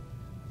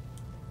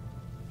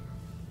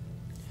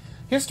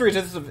 Histories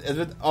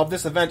of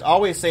this event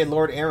always say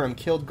Lord Aram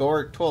killed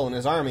Gorak Tull and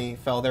his army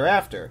fell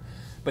thereafter.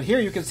 But here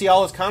you can see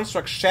all his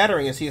constructs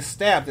shattering as he is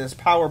stabbed and his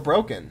power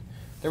broken.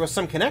 There was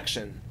some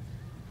connection.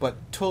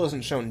 But Tull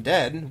isn't shown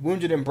dead,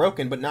 wounded and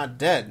broken, but not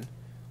dead.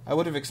 I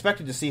would have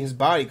expected to see his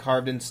body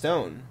carved in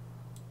stone.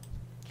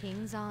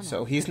 King's honor.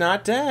 So he's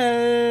not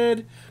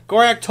dead.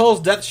 Gorak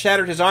Tull's death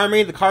shattered his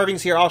army. The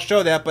carvings here all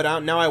show that,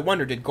 but now I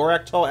wonder, did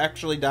Gorak Tull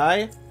actually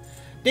die?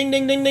 Ding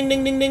ding ding ding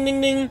ding ding ding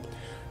ding ding.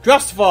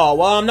 Drustvar.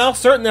 While I'm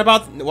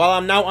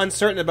now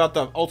uncertain about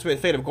the ultimate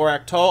fate of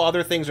Gorak Tull,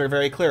 other things are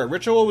very clear.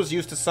 Ritual was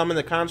used to summon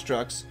the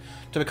constructs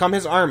to become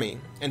his army,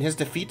 and his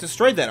defeat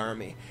destroyed that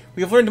army.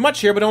 We have learned much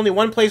here, but only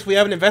one place we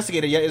haven't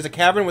investigated yet is a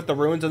cavern with the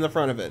ruins in the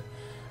front of it.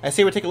 I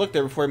say we take a look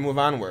there before we move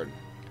onward.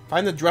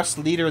 Find the Drust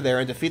leader there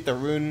and defeat the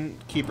Rune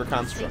Keeper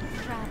construct.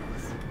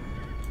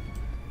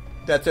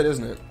 That's it,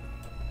 isn't it?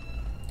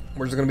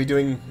 We're just going to be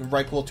doing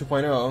Right Kul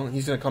 2.0.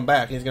 He's going to come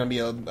back. He's going to be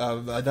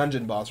a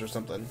dungeon boss or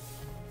something.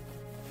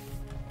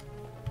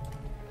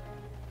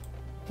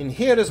 And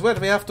here is where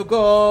we have to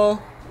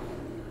go.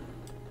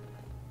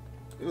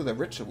 Ooh, the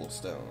ritual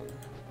stone.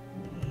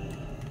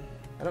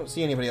 I don't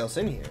see anybody else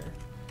in here.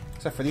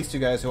 Except for these 2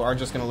 guys who aren't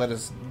just going to let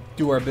us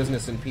do our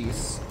business in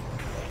peace.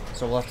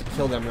 So we'll have to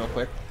kill them real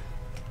quick.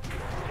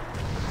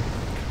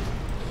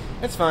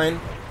 It's fine.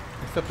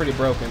 I feel pretty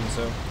broken,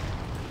 so...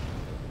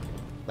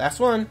 Last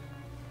one.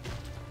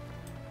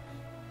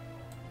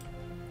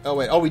 Oh,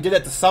 wait. Oh, we did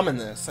it to summon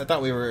this. I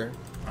thought we were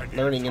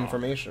learning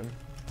information.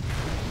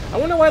 I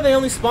wonder why they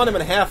only spawned him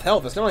at half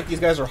health. It's not like these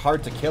guys are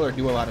hard to kill or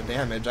do a lot of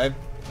damage. I've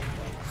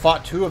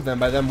fought 2 of them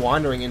by them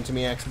wandering into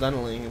me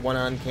accidentally. One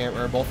on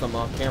camera, or both of them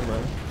off camera.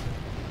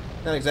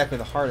 Not exactly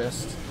the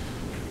hardest.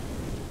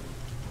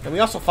 And we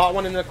also fought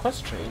one in the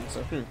quest chain,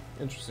 so,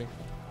 interesting.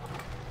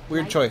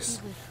 Weird choice.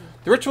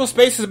 The ritual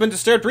space has been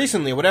disturbed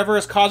recently. Whatever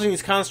is causing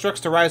these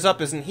constructs to rise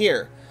up isn't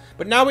here.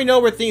 But now we know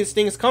where these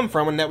things come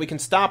from and that we can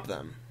stop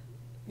them.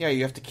 Yeah,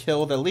 you have to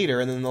kill the leader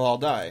and then they'll all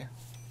die.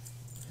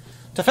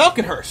 To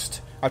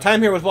Falconhurst! Our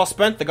time here was well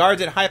spent. The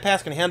guards at High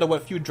Pass can handle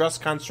what few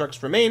Drust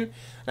constructs remain,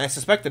 and I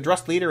suspect the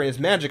Drust leader and his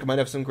magic might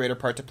have some greater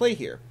part to play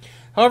here.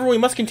 However, we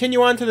must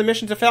continue on to the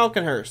mission to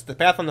Falconhurst. The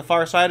path on the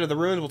far side of the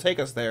ruins will take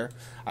us there.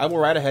 I will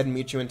ride ahead and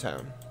meet you in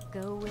town.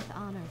 Go with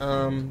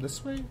honor.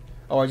 This way?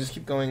 Oh, I just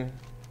keep going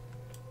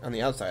on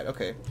the outside.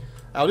 Okay.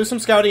 I'll do some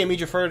scouting and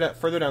meet you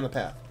further down the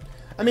path.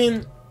 I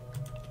mean,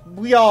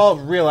 we all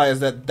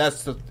realize that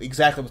that's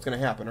exactly what's going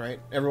to happen, right?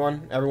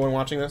 Everyone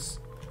watching this?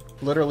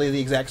 Literally the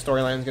exact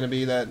storyline is going to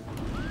be that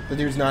the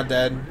dude's not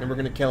dead, and we're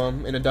going to kill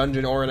him in a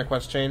dungeon or in a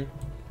quest chain.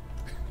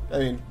 I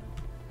mean,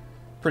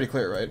 pretty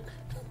clear, right?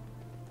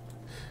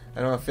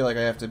 I don't feel like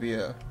I have to be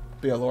a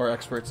lore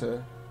expert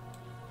to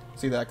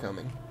see that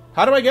coming.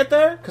 How do I get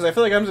there? Because I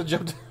feel like I'm going to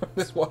jump down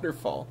this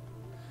waterfall.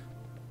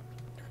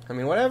 I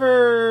mean,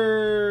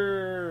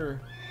 whatever.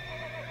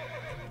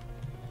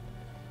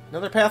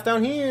 Another path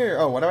down here.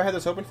 Oh, what do I have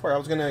this open for? I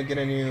was going to get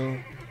a new...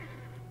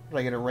 Did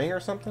I get a ring or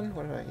something?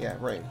 What did I... Yeah,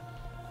 ring.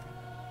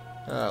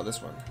 Oh,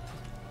 this one.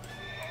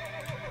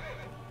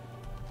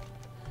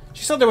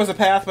 She said there was a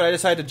path, but I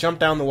decided to jump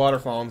down the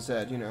waterfall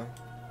instead, you know.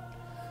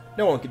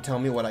 No one can tell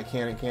me what I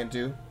can and can't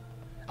do.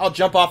 I'll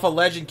jump off a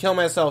ledge and kill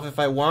myself if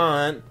I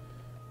want.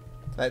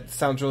 That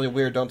sounds really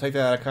weird. Don't take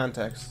that out of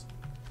context.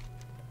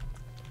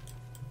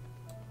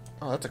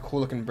 Oh, that's a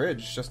cool looking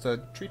bridge. Just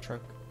a tree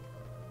trunk.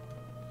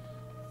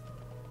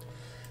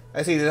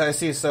 I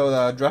see. So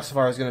the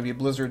Drustvar is going to be a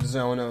blizzard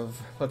zone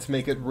of let's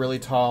make it really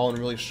tall and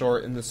really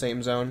short in the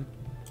same zone.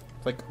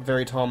 It's like a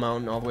very tall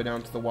mountain all the way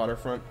down to the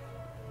waterfront.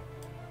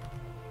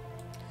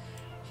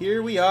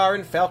 Here we are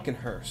in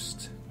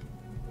Falconhurst.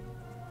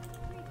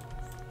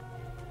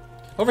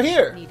 Over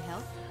here! Need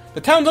help?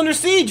 The town's under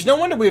siege! No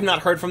wonder we have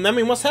not heard from them.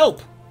 We must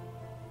help.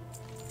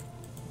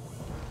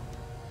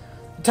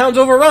 The town's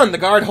overrun. The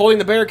guard holding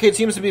the barricade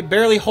seems to be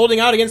barely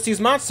holding out against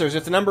these monsters.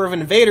 If the number of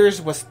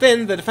invaders was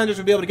thin, the defenders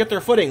would be able to get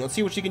their footing. Let's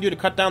see what she can do to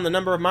cut down the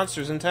number of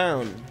monsters in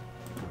town.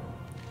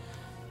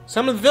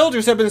 Some of the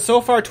villagers have been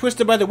so far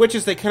twisted by the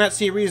witches they cannot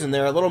see reason. They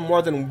are little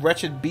more than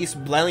wretched beasts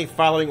blindly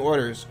following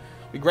orders.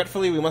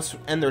 Regretfully, we must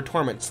end their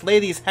torment. Slay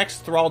these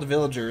hex-thralled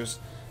villagers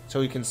so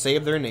we can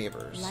save their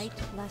neighbors. Light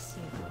bless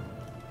you.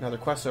 Another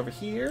quest over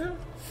here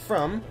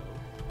from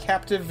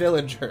Captive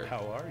Villager.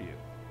 How are you?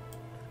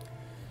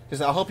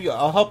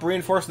 I'll help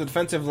reinforce the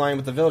defensive line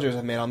with the villagers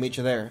I've made. I'll meet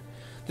you there.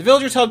 The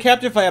villagers held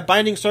captive by a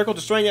binding circle.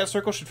 Destroying that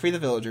circle should free the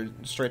villager.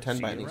 Destroy 10 See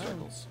you binding around.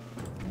 circles.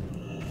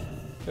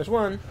 There's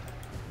one.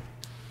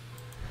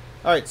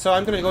 Alright, so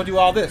I'm gonna go do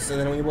all this, and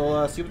then we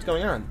will see what's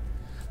going on.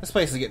 This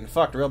place is getting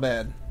fucked real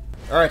bad.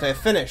 Alright, I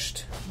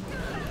finished.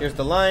 Here's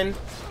the line.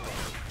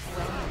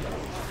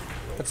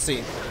 Let's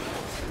see.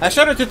 I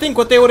shudder to think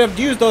what they would have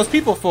used those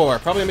people for.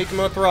 Probably making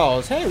them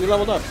withdrawals. Hey, we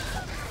leveled up.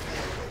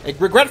 A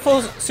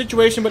regretful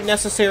situation, but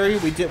necessary.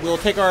 We'll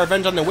take our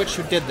revenge on the witch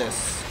who did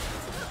this.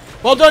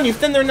 Well done, you've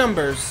thinned their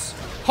numbers.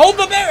 Hold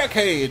the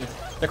barricade!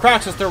 The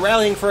Necroxis, they're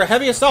rallying for a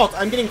heavy assault.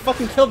 I'm getting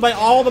fucking killed by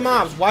all the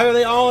mobs. Why are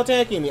they all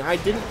attacking me? I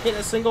didn't hit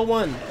a single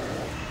one.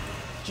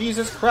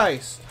 Jesus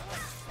Christ.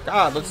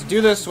 God, let's do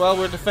this while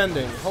we're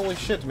defending. Holy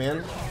shit,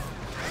 man.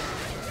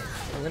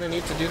 I'm gonna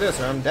need to do this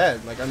or I'm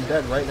dead. Like, I'm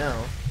dead right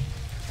now.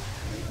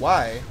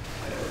 Why?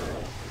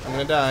 I'm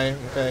gonna die.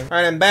 Okay.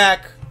 Alright, I'm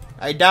back.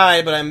 I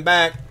died, but I'm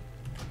back.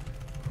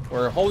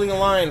 We're holding a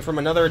line from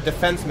another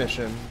defense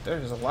mission.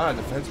 There's a lot of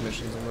defense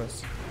missions in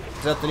this.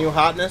 Is that the new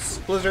hotness,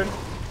 Blizzard?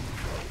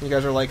 You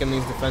guys are liking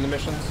these defend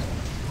missions?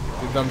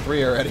 We've done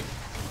 3 already.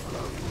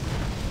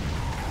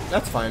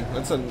 That's fine.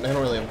 I don't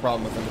really have a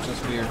problem with them. It's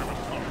just weird.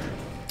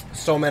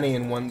 So many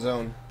in one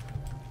zone.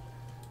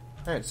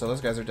 Alright, so those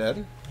guys are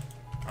dead.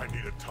 I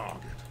need a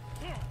target.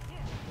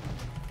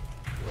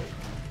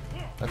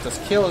 Let's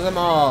just kill them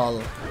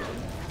all.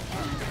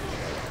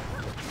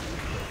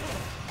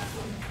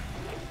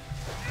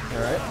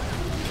 Alright.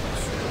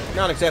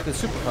 Not exactly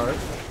super hard.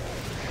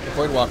 The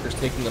Voidwalker's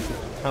taking a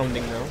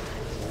pounding now.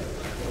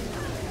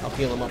 I'll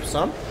heal him up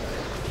some.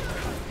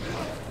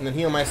 And then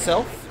heal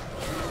myself.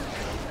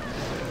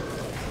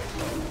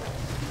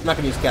 I'm not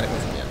going to use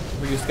Cataclysm yet.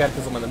 We'll use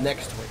Cataclysm on the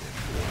next wave.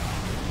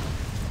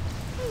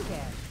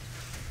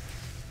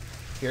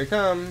 Here he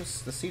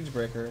comes, the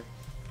Siegebreaker.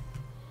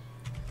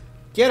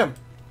 Get him!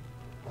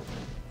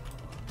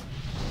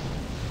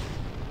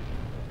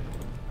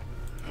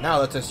 Now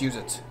let's just use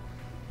it.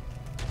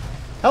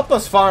 Help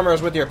us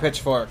farmers with your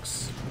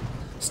pitchforks.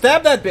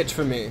 Stab that bitch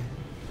for me.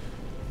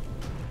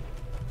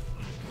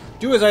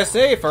 Do as I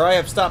say, for I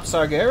have stopped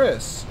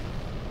Sargeras.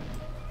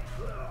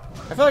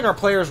 I feel like our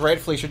players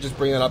rightfully should just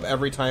bring that up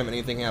every time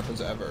anything happens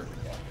ever.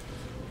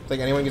 It's like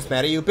anyone gets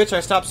mad at you, bitch,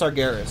 I stopped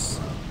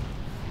Sargeras.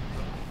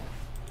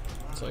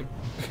 It's like,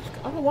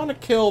 I don't want to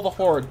kill the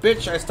Horde.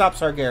 Bitch, I stopped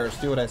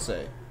Sargeras. Do what I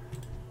say.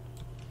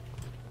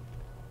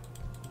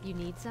 You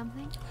need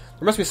something?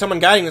 There must be someone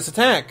guiding this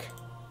attack.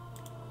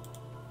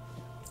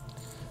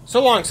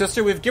 So long,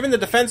 sister. We've given the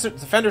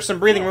defender some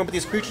breathing room, but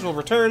these creatures will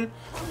return.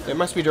 They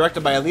must be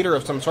directed by a leader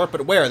of some sort,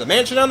 but where? The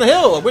mansion on the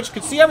hill! A witch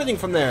could see everything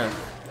from there.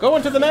 Go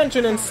into the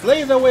mansion and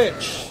slay the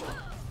witch.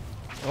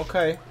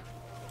 Okay.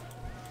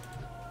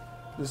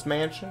 This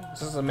mansion?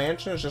 Is this a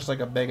mansion? It's just like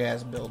a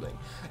big-ass building.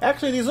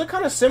 Actually, these look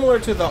kind of similar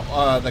to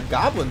the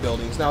goblin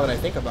buildings, now that I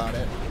think about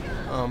it.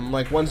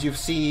 Like ones you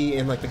see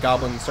in like the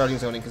goblin starting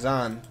zone in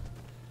Kazan.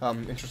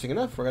 Interesting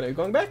enough, we're going to be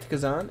going back to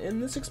Kazan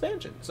in this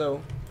expansion,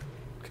 so...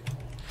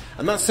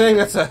 I'm not saying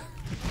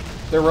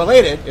they're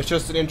related, it's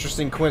just an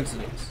interesting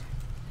coincidence.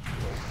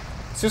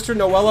 Sister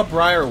Noella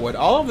Briarwood.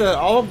 All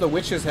of the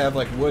witches have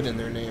like wood in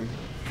their name.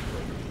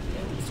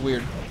 It's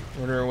weird. I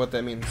wonder what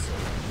that means.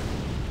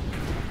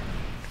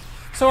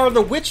 So are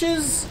the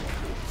witches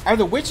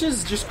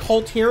just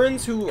Kul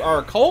Tirans who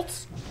are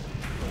cults?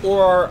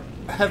 Or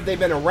have they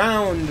been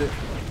around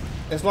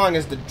as long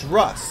as the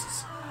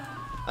Drusts?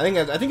 I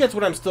think that's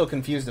what I'm still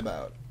confused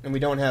about, and we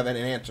don't have an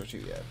answer to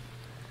yet.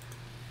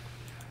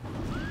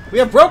 We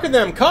have broken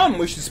them! Come!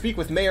 We should speak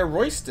with Mayor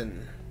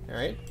Royston.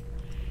 Alright.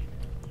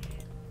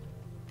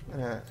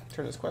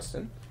 Turn this quest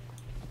in.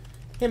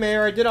 Hey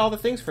Mayor, I did all the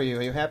things for you.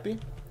 Are you happy?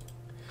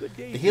 Good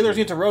day. The healers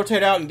need to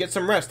rotate out and get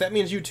some rest. That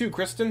means you too,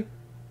 Kristen.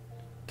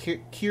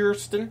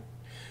 Kirsten.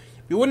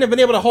 We wouldn't have been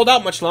able to hold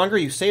out much longer.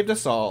 You saved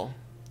us all.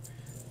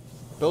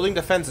 Building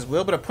defenses.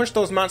 We'll be able to push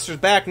those monsters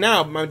back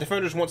now, but my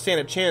defenders won't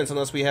stand a chance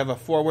unless we have a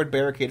forward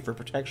barricade for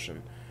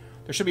protection.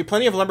 There should be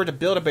plenty of lumber to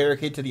build a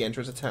barricade to the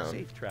entrance of town.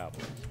 Safe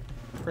travels.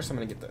 First, I'm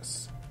gonna get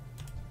this.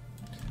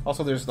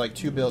 Also, there's like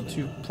two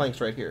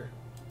planks right here.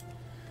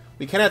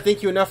 We cannot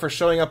thank you enough for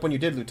showing up when you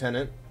did,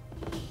 Lieutenant.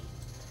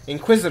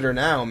 Inquisitor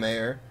now,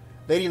 Mayor.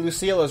 Lady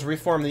Lucille has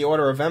reformed the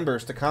Order of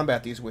Embers to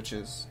combat these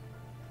witches.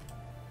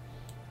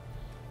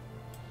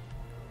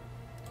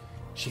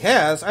 She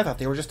has? I thought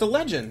they were just a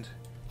legend.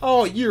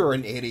 Oh, you're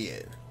an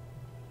idiot.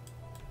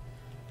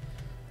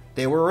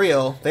 They were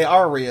real. They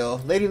are real.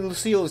 Lady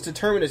Lucille is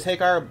determined to take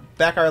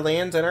back our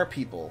lands and our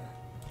people.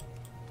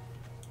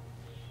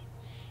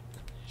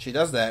 She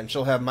does that, and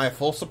she'll have my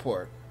full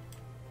support.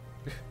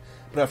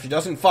 But if she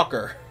doesn't, fuck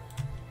her.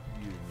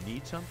 You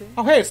need something?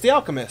 Oh, hey, it's the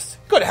Alchemist.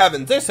 Good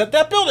heavens, they set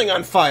that building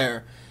on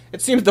fire!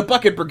 It seems the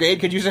Bucket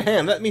Brigade could use a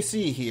hand. Let me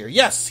see here.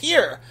 Yes,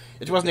 here!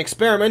 It was an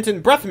experiment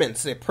in breath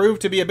mints. It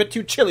proved to be a bit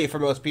too chilly for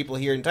most people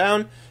here in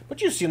town,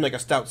 but you seem like a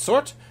stout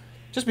sort.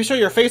 Just be sure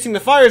you're facing the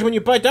fires when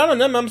you bite down on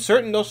them. I'm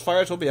certain those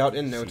fires will be out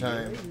in no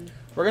time.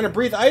 We're gonna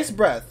breathe ice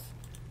breath.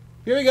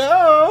 Here we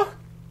go!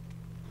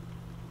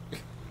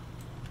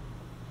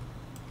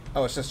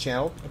 Oh, it's just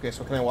channeled? Okay,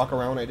 so can I walk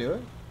around when I do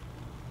it?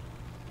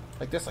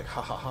 Like this, like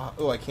ha ha ha.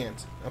 Oh, I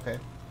can't. Okay.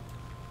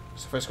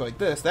 So if I just go like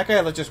this, that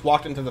guy that just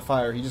walked into the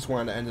fire, he just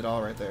wanted to end it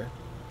all right there.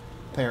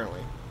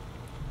 Apparently.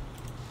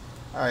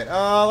 Alright,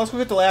 let's go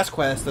get the last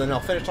quest, and then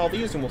I'll finish all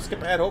these, and we'll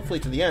skip ahead, hopefully,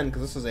 to the end,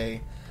 because this is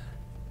a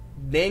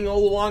dang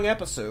old long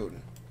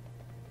episode.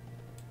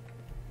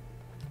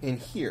 In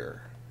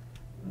here.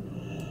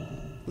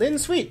 Lynn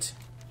Sweet.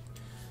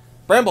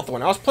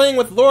 Bramblethorn. I was playing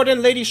with Lord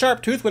and Lady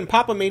Sharptooth when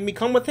Papa made me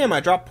come with him. I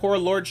dropped poor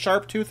Lord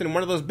Sharptooth, and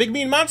one of those big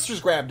mean monsters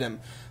grabbed him.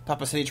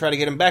 Papa said he'd try to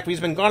get him back, but he's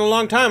been gone a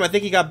long time. I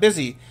think he got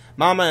busy.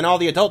 Mama and all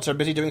the adults are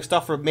busy doing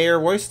stuff for Mayor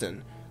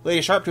Royston.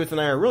 Lady Sharptooth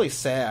and I are really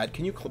sad.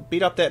 Can you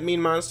beat up that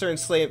mean monster and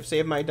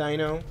save my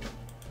dino?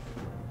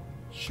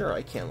 Sure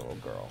I can, little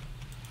girl.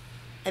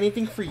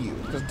 Anything for you,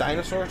 because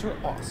dinosaurs are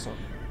awesome.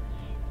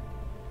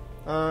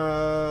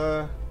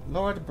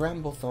 Lord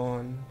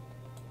Bramblethorn.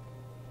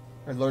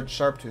 Or Lord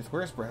Sharptooth.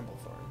 Where's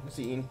Bramblethorn? Is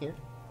he in here?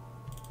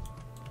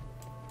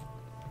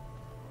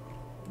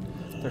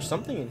 There's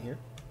something in here.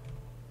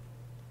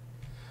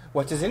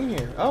 What is in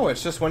here? Oh,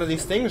 it's just one of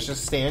these things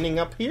just standing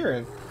up here,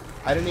 and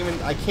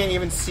I can't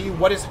even see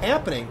what is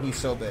happening. He's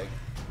so big.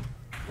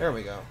 There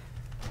we go.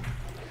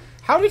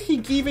 How did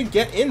he even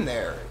get in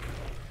there?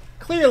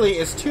 Clearly,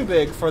 it's too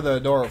big for the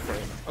door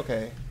frame.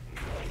 Okay.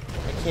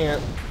 I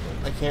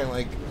can't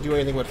like do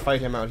anything but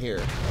fight him out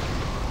here.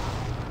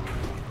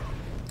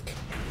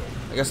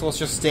 I guess let's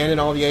just stand in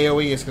all the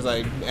AoEs because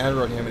I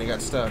aggroed him and he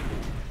got stuck.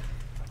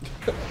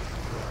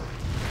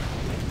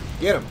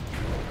 Get him.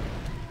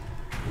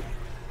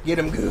 Get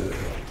him good.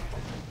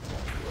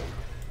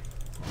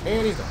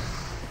 And he's done.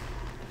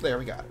 There,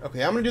 we got it.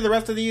 Okay, I'm going to do the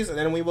rest of these, and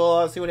then we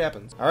will see what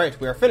happens. Alright,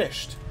 we are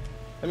finished.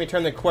 Let me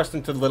turn the quest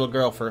into the little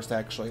girl first,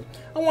 actually.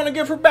 I want to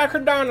give her back her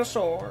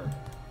dinosaur.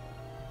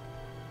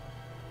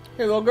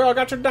 Hey, little girl, I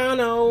got your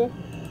dino.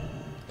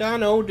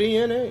 Dino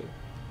DNA.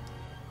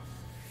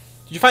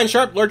 Did you find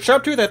Lord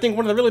Sharptooth? I think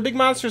one of the really big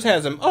monsters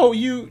has him. Oh,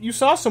 you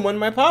saw someone,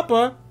 my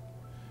papa.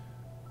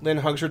 Lynn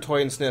hugs her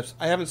toy and sniffs.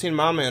 I haven't seen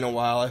Mama in a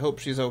while. I hope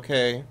she's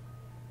okay.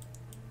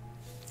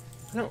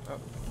 I don't...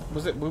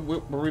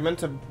 were we meant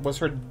to... Was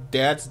her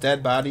dad's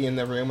dead body in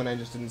the room and I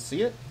just didn't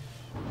see it?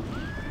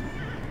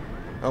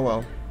 Oh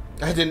well.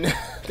 I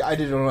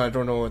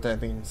don't know what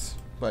that means.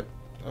 But,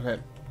 okay.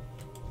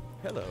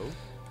 Hello.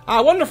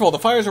 Ah, wonderful. The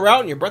fires are out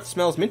and your breath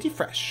smells minty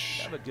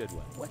fresh. Have a good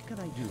one. What can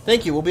I do?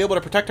 Thank you. We'll be able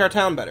to protect our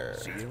town better.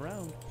 See you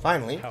around.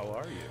 Finally. How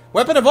are you?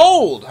 Weapon of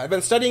Old! I've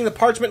been studying the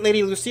parchment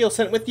Lady Lucille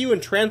sent with you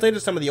and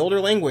translated some of the older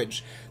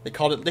language. They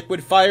called it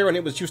liquid fire and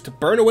it was used to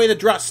burn away the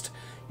Drust.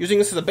 Using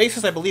this as a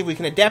basis, I believe we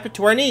can adapt it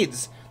to our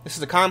needs. This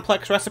is a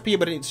complex recipe,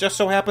 but it just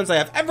so happens I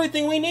have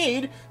everything we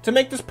need to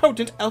make this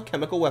potent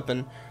alchemical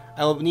weapon.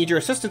 I will need your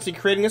assistance in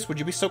creating this. Would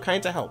you be so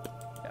kind to help?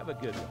 Have a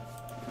good one.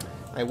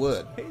 I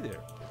would. Hey there.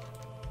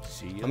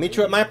 See you. I'll meet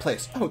you at my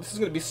place. Oh, this is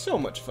going to be so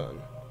much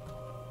fun.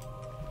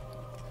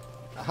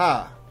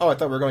 Aha. Oh, I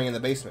thought we were going in the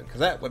basement,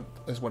 because that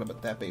is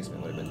what that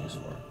basement would have been used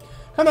for.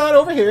 Come on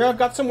over here. I've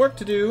got some work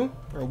to do.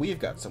 Or we've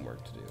got some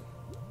work to do.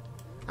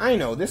 I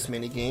know this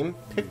minigame.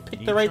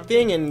 Pick the right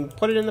thing and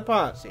put it in the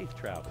pot. Safe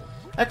travel.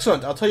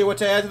 Excellent. I'll tell you what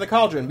to add to the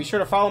cauldron. Be sure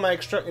to follow my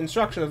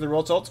instructions. The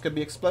results could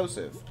be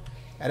explosive.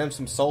 Add in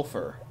some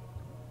sulfur.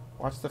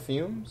 Watch the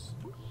fumes.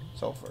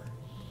 Sulfur.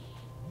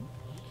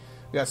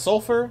 We got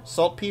sulfur,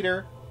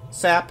 saltpeter,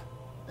 sap,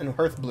 and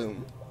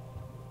hearthbloom.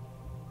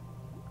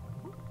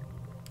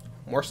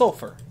 More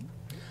sulfur.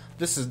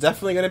 This is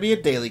definitely going to be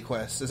a daily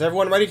quest. Is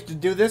everyone ready to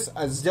do this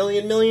a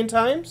zillion million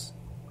times?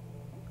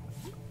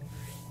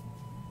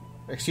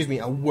 Excuse me,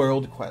 a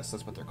world quest.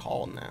 That's what they're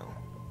called now.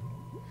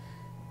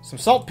 Some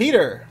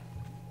saltpeter.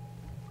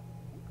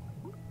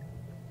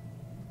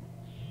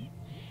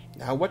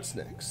 Now what's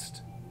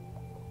next?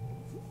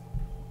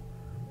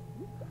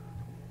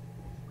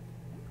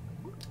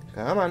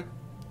 Come on.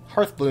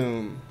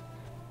 Hearthbloom.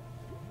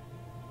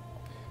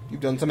 You've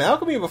done some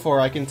alchemy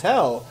before, I can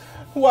tell.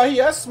 Why,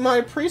 yes,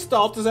 my priest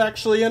alt is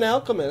actually an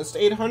alchemist.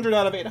 800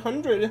 out of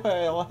 800,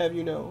 I'll have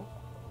you know.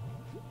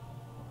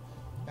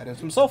 Add in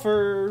some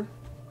sulfur.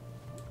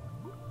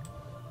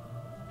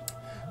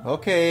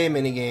 Okay,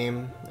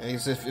 minigame.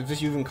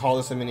 If you even call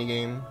this a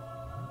minigame.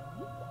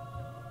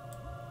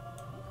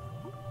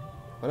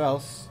 What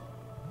else?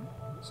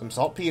 Some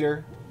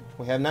saltpeter.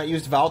 We have not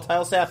used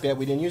volatile sap yet.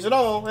 We didn't use it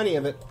all. Any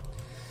of it.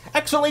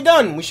 Excellently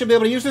done! We should be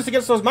able to use this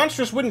against those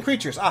monstrous wooden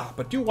creatures. Ah,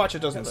 but do watch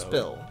it doesn't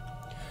spill.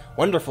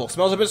 Wonderful.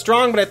 Smells a bit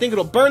strong, but I think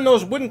it'll burn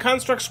those wooden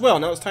constructs well.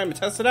 Now it's time to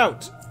test it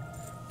out.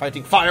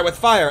 Fighting fire with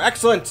fire.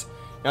 Excellent!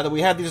 Now that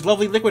we have these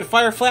lovely liquid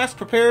fire flasks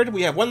prepared,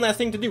 we have one last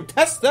thing to do.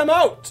 Test them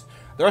out!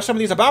 There are some of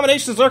these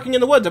abominations lurking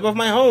in the woods above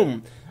my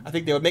home. I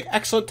think they would make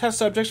excellent test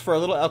subjects for a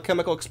little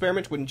alchemical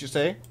experiment, wouldn't you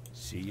say?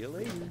 See you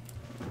later.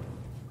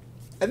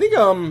 I think,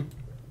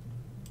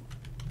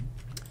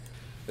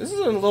 this is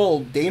a little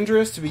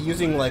dangerous to be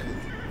using, like,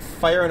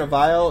 fire in a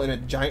vial in a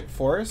giant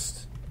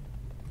forest.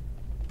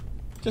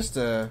 Just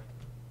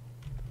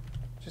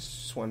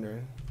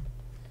wondering.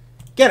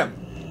 Get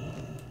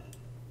him!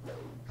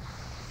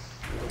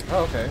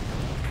 Oh, okay.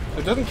 So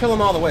it doesn't kill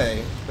him all the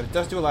way, but it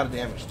does do a lot of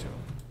damage to him.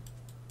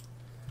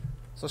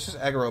 So let's just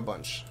aggro a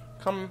bunch.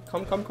 Come.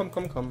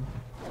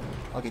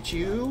 I'll get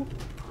you.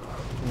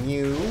 And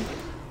you.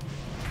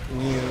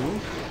 And you.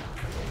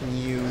 And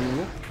you.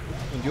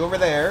 And you over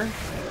there.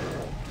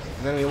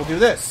 And then we will do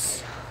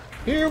this.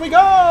 Here we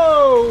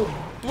go!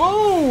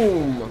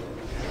 Boom!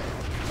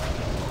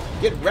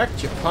 Get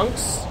wrecked, you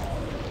punks.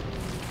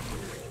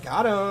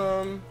 Got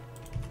him.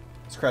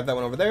 Let's grab that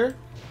one over there.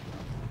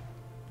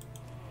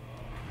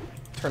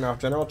 Turn off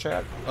general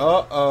chat.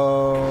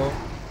 Uh-oh.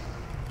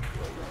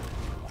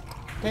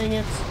 Dang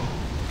it.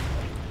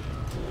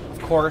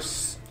 Of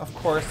course.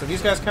 Do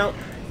these guys count?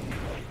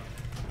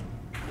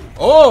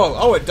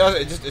 Oh, it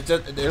does. It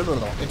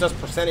does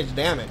percentage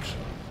damage.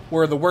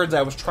 Were the words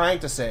I was trying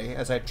to say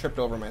as I tripped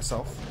over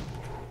myself.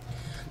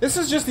 This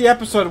is just the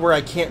episode where I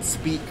can't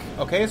speak.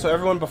 Okay, so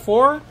everyone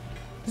before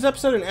this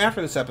episode and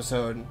after this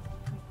episode,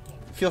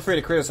 feel free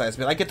to criticize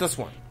me. I get this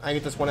one. I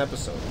get this one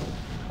episode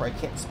where I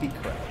can't speak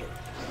correctly.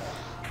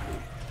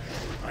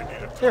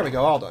 There we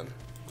go, all done.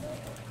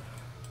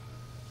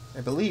 I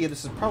believe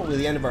this is probably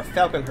the end of our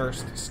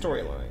Falconhurst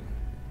storyline.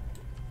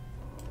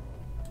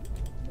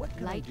 What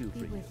can I do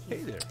for you? Hey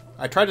there.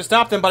 I tried to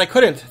stop them, but I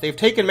couldn't. They've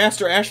taken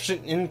Master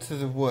Ashton into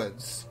the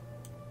woods.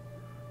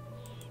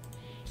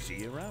 See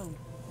you around.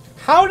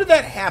 How did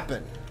that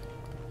happen?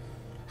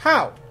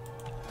 How?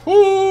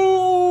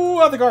 Who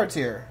are the guards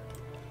here?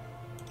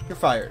 You're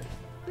fired.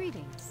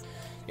 Greetings.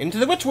 Into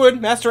the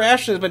Witchwood. Master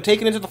Ashton has been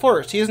taken into the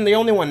forest. He isn't the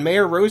only one.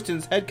 Mayor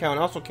Roaston's head count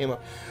also came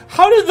up.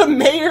 How did the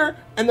mayor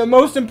and the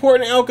most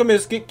important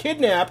alchemist get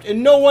kidnapped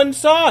and no one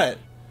saw it?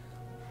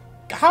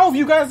 How have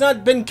you guys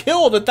not been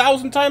killed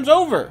 1,000 times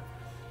over?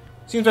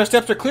 Seems our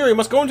steps are clear. We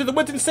must go into the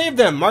woods and save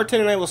them.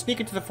 Martin and I will sneak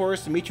into the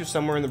forest and meet you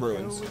somewhere in the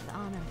ruins. Go with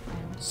honor,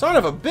 friend. Son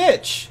of a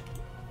bitch!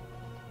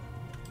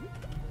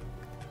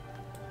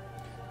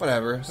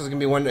 Whatever. This is gonna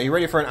be one. Are you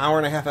ready for an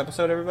hour-and-a-half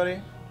episode, everybody?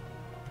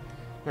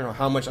 I don't know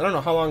how much. I don't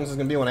know how long this is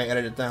gonna be when I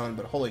edit it down,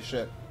 but holy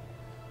shit!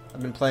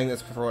 I've been playing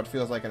this for what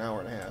feels like an hour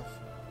and a half.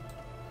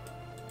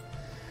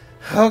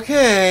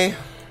 Okay.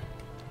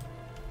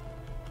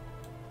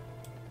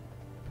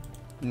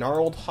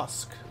 Gnarled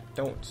husk. I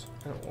don't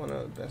want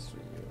to mess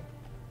with you.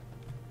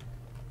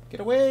 Get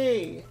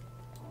away!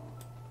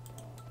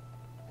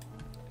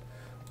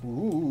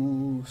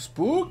 Ooh,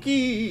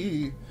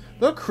 spooky!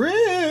 The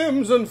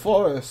Crimson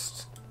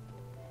Forest!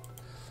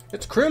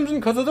 It's crimson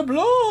because of the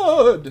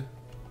blood!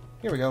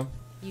 Here we go.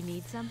 You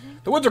need something?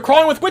 The woods are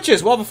crawling with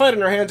witches! We'll have a fight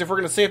on our hands if we're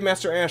going to save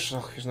Master Ash.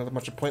 Oh, here's another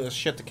bunch of pointless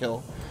shit to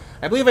kill.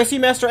 I believe I see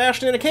Master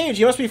Ashton in a cage.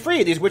 He must be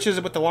free. These witches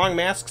with the long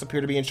masks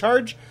appear to be in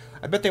charge.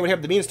 I bet they would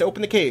have the means to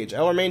open the cage.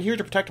 I'll remain here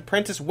to protect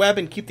Apprentice Webb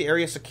and keep the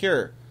area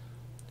secure.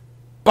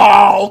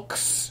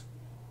 Balks!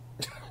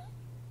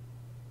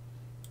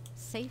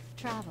 Safe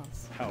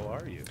travels. How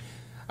are you?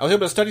 I was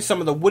able to study some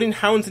of the wooden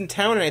hounds in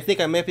town, and I think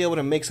I might be able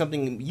to make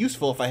something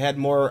useful if I had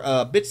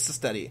more bits to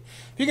study.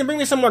 If you can bring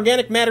me some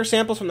organic matter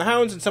samples from the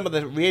hounds and some of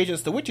the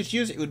reagents the witches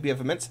use, it would be of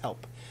immense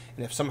help.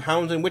 And if some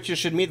hounds and witches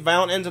should meet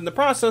violent ends in the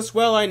process,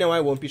 well, I know I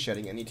won't be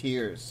shedding any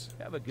tears.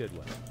 Have a good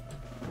one.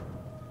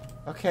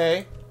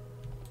 Okay.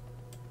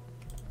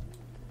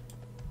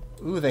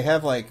 Ooh, they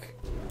have like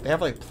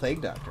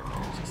Plague Doctor.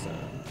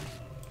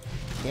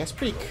 Yeah, that's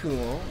pretty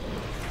cool.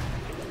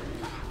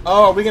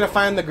 Oh, are we gonna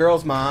find the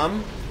girl's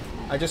mom?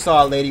 I just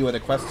saw a lady with a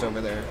quest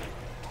over there.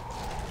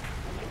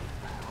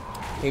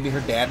 Maybe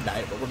her dad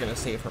died, but we're gonna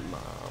save her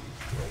mom.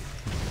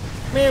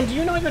 Ma'am, do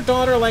you know your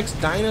daughter likes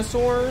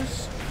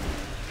dinosaurs?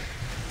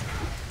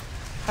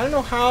 I don't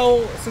know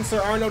how, since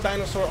there are no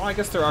dinosaurs. Oh, I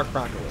guess there are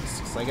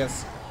crocodiles. So I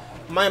guess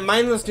my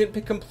mindless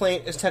nitpick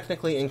complaint is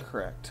technically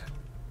incorrect.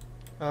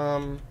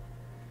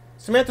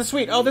 Samantha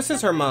Sweet. Oh, this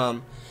is her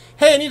mom.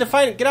 Hey, I need to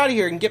get out of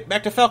here and get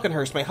back to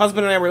Falconhurst. My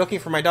husband and I were looking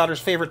for my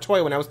daughter's favorite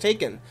toy when I was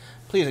taken.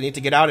 Please, I need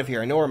to get out of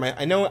here. I need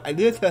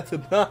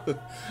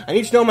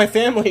to know my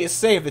family is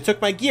safe. They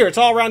took my gear. It's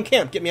all around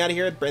camp. Get me out of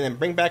here and then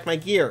bring back my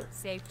gear.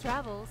 Safe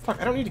travels.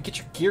 Fuck, I don't need to get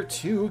your gear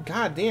too.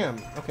 God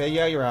damn. Okay,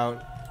 yeah, you're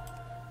out.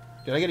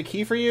 Did I get a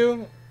key for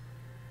you?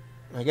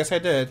 I guess I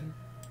did.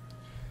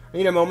 I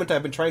need a moment.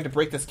 I've been trying to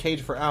break this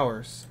cage for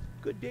hours.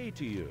 Good day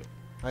to you.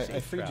 I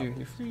freed you.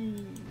 You're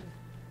free.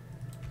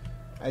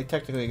 I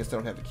technically, I guess,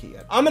 don't have the key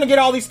yet. I'm gonna get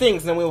all these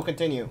things, and then we will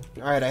continue.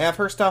 Alright, I have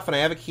her stuff, and I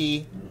have a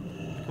key.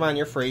 Come on,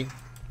 you're free.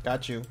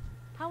 Got you.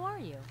 How are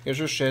you? Here's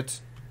your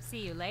shit. See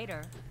you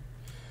later.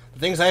 The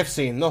things I've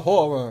seen. The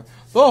horror.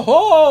 The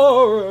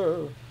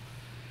horror!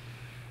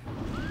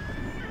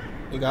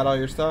 You got all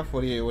your stuff? What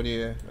do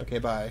you... Okay,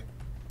 bye.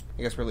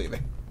 I guess we're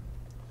leaving.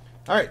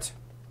 Alright.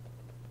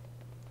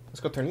 Let's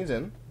go turn these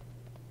in.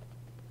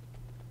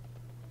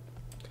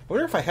 I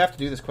wonder if I have to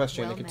do this quest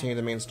chain to continue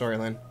the main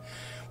storyline.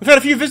 We've had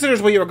a few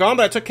visitors while you were gone,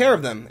 but I took care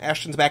of them.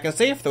 Ashton's back and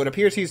safe, though it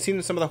appears he's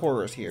seen some of the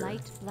horrors here.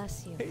 Light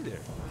bless you. Hey there.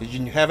 Did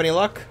you have any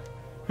luck?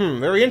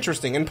 Very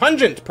interesting. And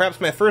pungent!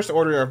 Perhaps my first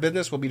order of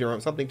business will be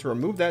something to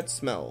remove that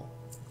smell.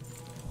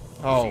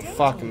 Oh,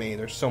 fuck me.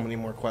 There's so many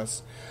more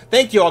quests.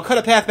 Thank you. I'll cut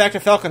a path back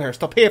to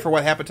Falconhurst. I'll pay for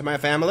what happened to my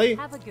family.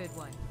 Have a good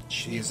one.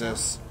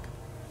 Jesus.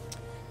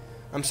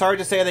 I'm sorry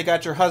to say they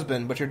got your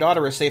husband, but your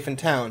daughter is safe in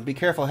town. Be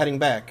careful heading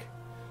back.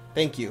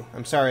 Thank you.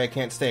 I'm sorry I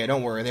can't stay.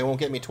 Don't worry, they won't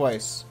get me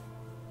twice.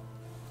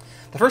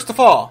 The first to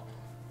fall.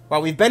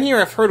 While we've been here,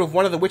 I've heard of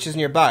one of the witches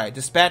nearby.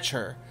 Dispatch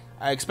her.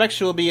 I expect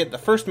she will be the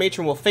first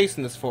matron we'll face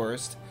in this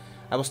forest.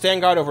 I will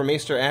stand guard over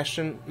Master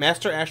Ashton,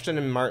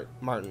 and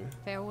Martin.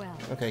 Farewell.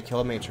 Okay,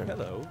 kill a matron.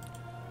 Hello.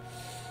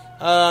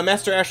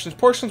 Master Ashton's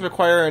portions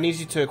require an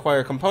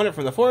easy-to-acquire component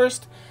from the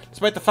forest.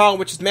 Despite the foul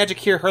witch's magic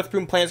here,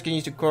 Hearthbloom plants can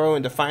use to grow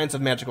in defiance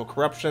of magical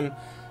corruption.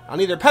 I'll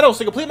need their petals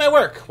to complete my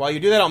work. While you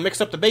do that, I'll mix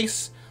up the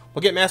base.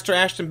 We'll get Master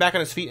Ashton back on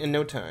his feet in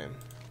no time.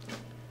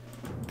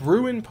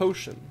 Bruin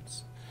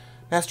potions.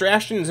 Master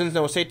Ashton is in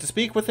no state to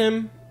speak with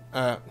him.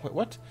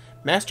 What?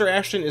 Master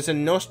Ashton is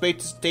in no state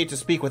to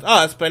speak with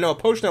us, but I know a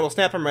potion that will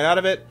snap him right out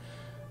of it.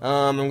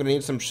 I'm gonna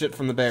need some shit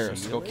from the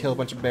bears. Go kill a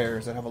bunch of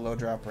bears that have a low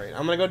drop rate.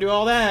 I'm gonna go do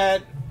all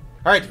that.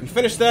 Alright, we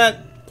finished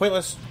that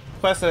pointless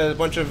quest that has a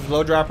bunch of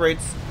low drop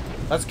rates.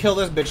 Let's kill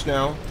this bitch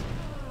now.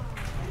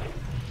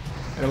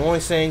 And I'm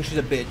only saying she's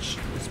a bitch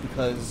just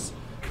because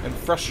I'm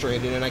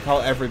frustrated and I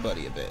call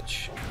everybody a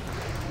bitch.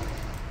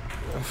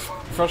 I'm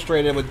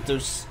frustrated with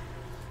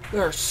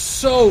there are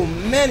so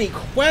many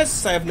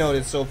quests I've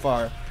noticed so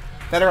far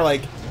that are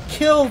like,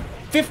 kill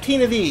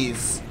 15 of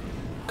these,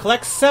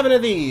 collect 7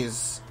 of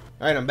these.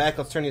 Alright, I'm back.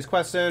 Let's turn these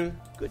quests in.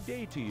 Good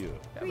day to you.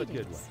 Have a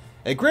good one.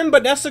 A grim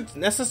but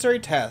necessary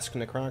task,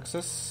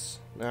 Necroxis.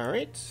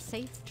 Alright.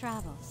 Safe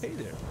travels. Hey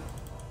there.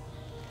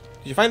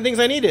 Did you find things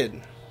I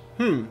needed?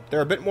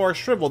 They're a bit more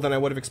shriveled than I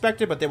would have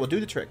expected, but they will do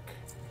the trick.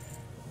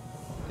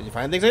 Did you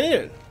find things I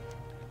needed?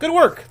 Good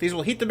work! These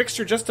will heat the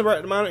mixture just the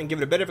right amount and give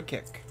it a bit of a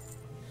kick.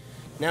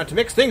 Now to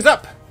mix things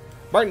up!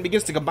 Martin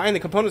begins to combine the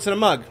components in a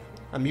mug.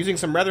 I'm using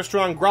some rather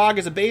strong grog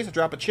as a base, a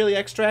drop of chili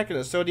extract, and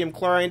a sodium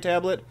chlorine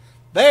tablet.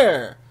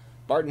 There!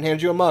 Barton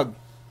hands you a mug.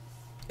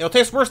 It'll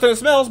taste worse than it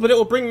smells, but it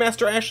will bring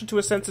Master Ashton to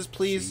his senses.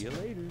 Please See you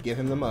later. give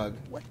him the mug.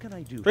 What can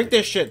I do? Drink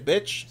this shit,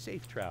 bitch.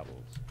 Safe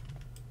travels.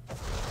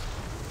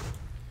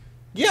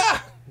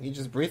 Yeah! He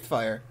just breathed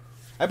fire.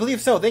 I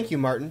believe so. Thank you,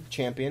 Martin,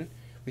 champion.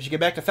 We should get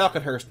back to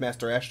Falconhurst,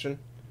 Master Ashton.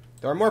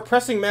 There are more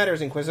pressing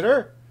matters,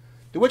 Inquisitor.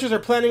 The witches are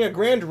planning a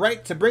grand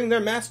rite to bring their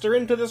master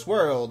into this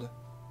world.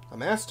 A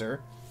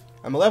master?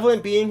 A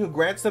malevolent being who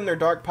grants them their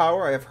dark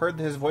power. I have heard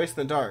his voice in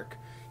the dark.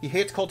 He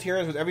hates Kul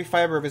Tiras with every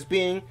fiber of his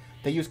being.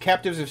 They use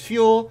captives as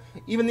fuel.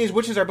 Even these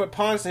witches are but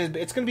pawns to his...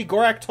 It's going to be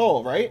Gorak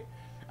Toll, right?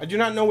 I do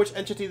not know which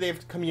entity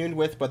they've communed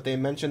with, but they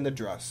mentioned the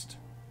Drust.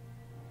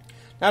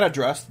 Not a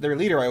Drust, their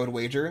leader, I would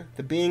wager.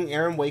 The being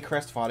Aaron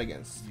Waycrest fought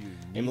against.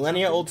 A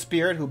millennia-old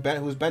spirit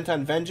who's bent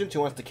on vengeance,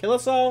 who wants to kill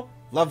us all?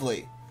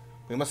 Lovely.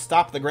 We must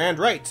stop the grand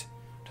rite.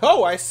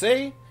 Oh, I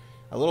say.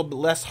 A little bit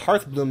less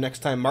Hearthbloom next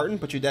time, Martin,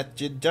 but you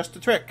did just the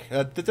trick.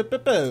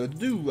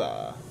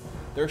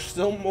 There's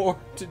still more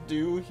to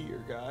do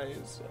here,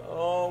 guys.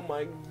 Oh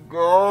my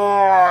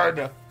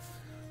god.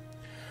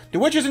 The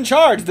witch is in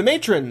charge, the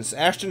matrons.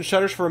 Ashton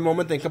shudders for a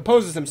moment, then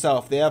composes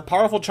himself. They have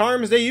powerful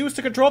charms they use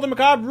to control the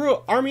macabre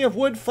army of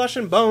wood, flesh,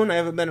 and bone. I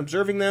haven't been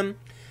observing them.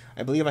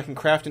 I believe I can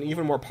craft an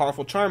even more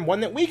powerful charm,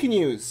 one that we can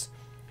use.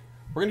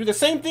 We're going to do the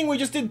same thing we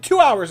just did 2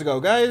 hours ago,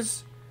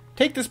 guys.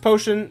 Take this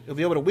potion. You'll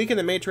be able to weaken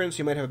the matrons, so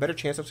you might have a better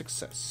chance of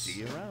success.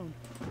 See you around.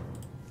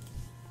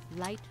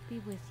 Light be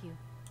with you.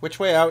 Which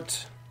way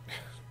out?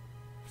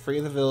 Free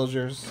the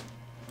villagers.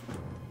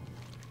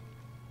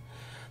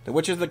 The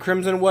witches of the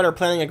Crimson Wood are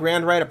planning a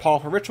grand rite, a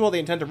powerful ritual. They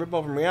intend to rip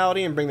open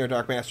reality and bring their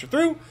Dark Master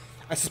through.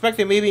 I suspect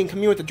they may be in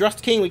commune with the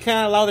Drust King. We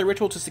cannot allow the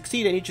ritual to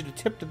succeed. I need you to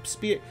tip the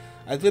spear.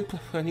 I need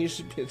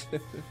you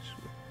to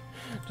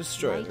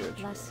destroy the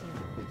ritual. Bless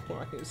you.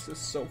 Why is this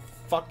so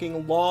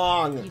fucking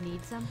long? You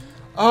need something?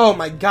 Oh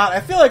my god, I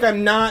feel like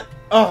I'm not...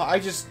 Oh,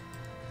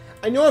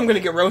 I know I'm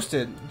gonna get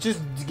roasted. Just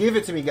give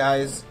it to me,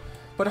 guys.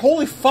 But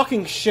holy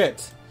fucking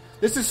shit.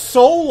 This is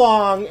so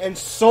long and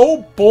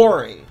so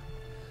boring.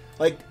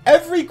 Like,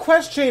 every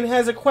quest chain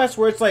has a quest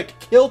where it's like,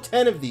 kill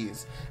 10 of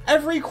these.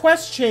 Every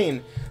quest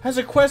chain has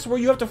a quest where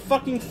you have to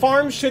fucking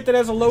farm shit that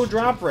has a low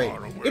drop rate.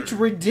 It's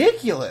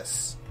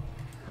ridiculous.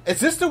 Is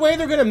this the way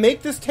they're gonna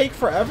make this take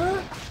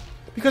forever?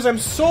 Because I'm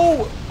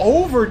so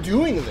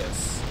overdoing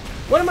this.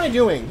 What am I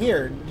doing?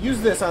 Here,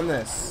 use this on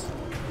this.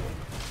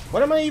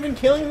 What am I even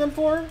killing them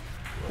for?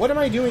 What am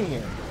I doing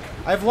here?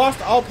 I've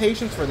lost all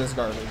patience for this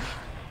garbage.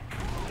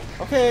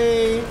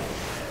 Okay.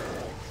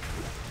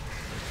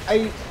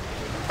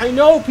 I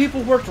know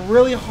people worked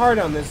really hard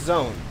on this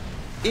zone.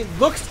 It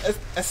looks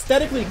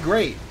aesthetically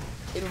great.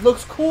 It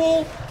looks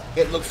cool.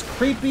 It looks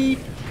creepy.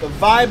 The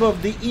vibe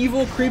of the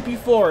evil, creepy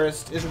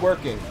forest is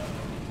working.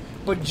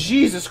 But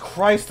Jesus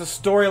Christ, the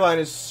storyline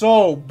is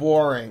so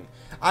boring.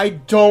 I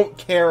don't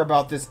care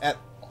about this at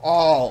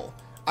all.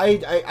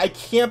 I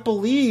can't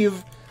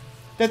believe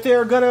that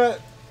they're gonna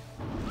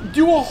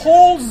do a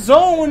whole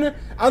zone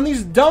on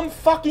these dumb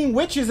fucking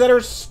witches that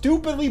are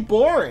stupidly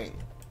boring.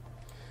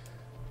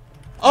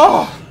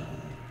 Oh,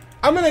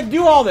 I'm gonna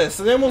do all this,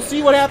 and then we'll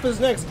see what happens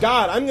next.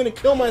 God, I'm gonna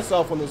kill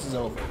myself when this is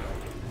over.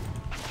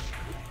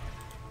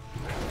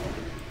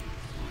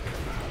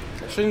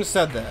 I shouldn't have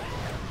said that,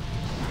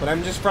 but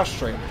I'm just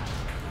frustrated.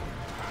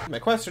 My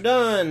quests are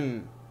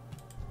done.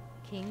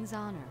 King's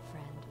honor,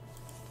 friend.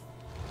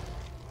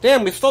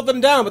 Damn, we've slowed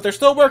them down, but they're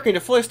still working. To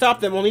fully stop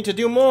them, we'll need to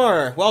do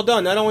more. Well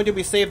done. Not only did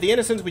we save the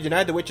innocents, we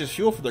denied the witches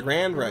fuel for their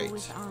grand rites.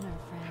 With honor,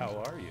 friend.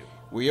 How are you?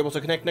 Were you able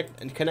to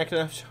connect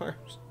enough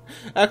charms?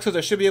 Excellent,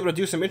 I should be able to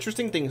do some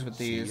interesting things with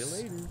See you these.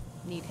 later.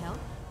 Need help?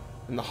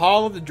 In the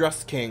Hall of the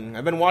Drust King.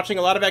 I've been watching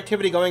a lot of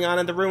activity going on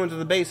in the ruins of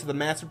the base of the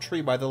massive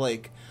tree by the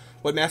lake.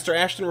 What Master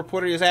Ashton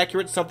reported is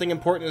accurate. Something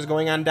important is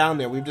going on down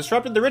there. We've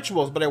disrupted the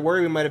rituals, but I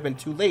worry we might have been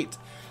too late.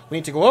 We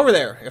need to go over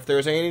there. If there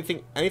is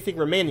anything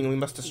remaining, we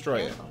must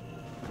destroy it.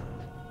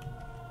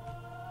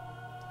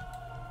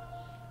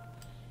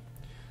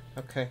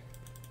 Okay.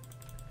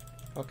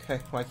 Okay,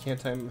 why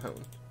can't I mount?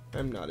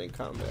 I'm not in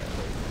combat.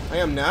 I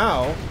am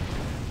now,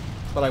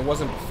 but I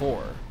wasn't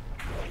before.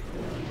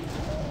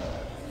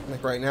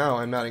 Like right now,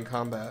 I'm not in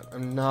combat.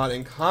 I'm not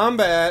in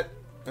combat!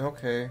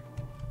 Okay.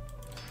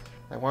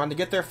 I wanted to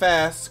get there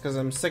fast, because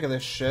I'm sick of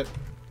this shit.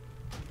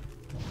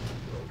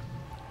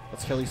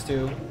 Let's kill these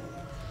two.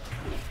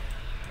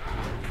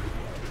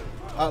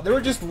 There were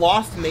just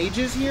lost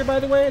mages here, by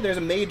the way. There's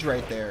a mage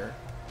right there.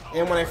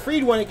 And when I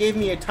freed one, it gave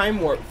me a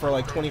time warp for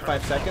like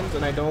 25 seconds,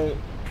 and I don't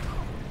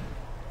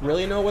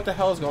really know what the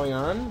hell is going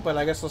on, but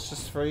I guess let's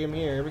just free him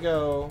here. Here we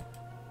go.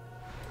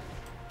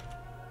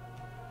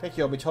 Thank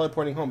you, I'll be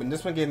teleporting home. And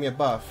this one gave me a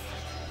buff.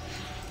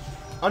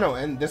 Oh no,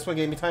 and this one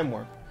gave me time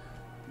warp.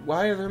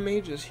 Why are there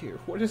mages here?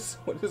 What is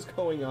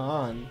going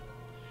on?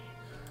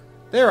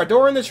 There, a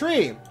door in the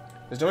tree!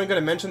 Is no one going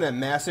to mention that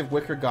massive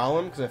wicker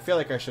golem? Because I feel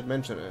like I should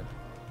mention it.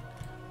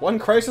 One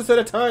crisis at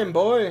a time,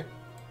 boy!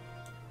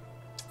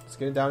 Let's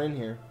get it down in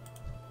here.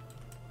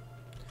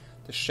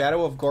 The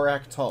Shadow of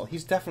Gorak Tull.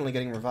 He's definitely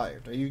getting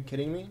revived. Are you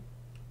kidding me?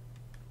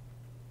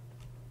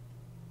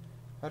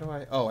 How do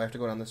I... Oh, I have to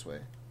go down this way.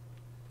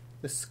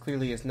 This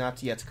clearly is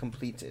not yet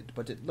completed,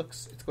 but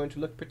it's going to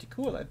look pretty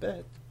cool, I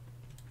bet.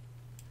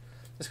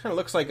 This kind of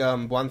looks like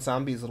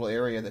Bwansambi's little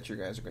area that you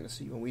guys are going to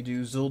see when we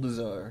do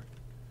Zuldazar.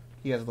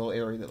 He has a little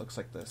area that looks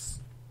like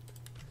this.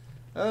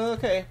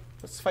 Okay,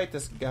 let's fight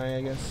this guy,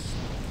 I guess.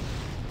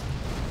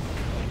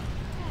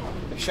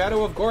 The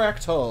Shadow of Gorak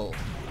Tull.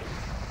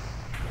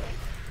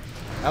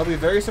 I'll be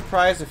very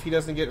surprised if he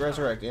doesn't get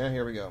resurrected. Yeah,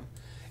 here we go.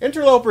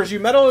 Interlopers, you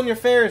meddle in your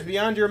affairs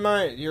beyond your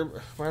mind.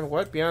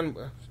 What? Beyond...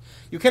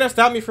 You cannot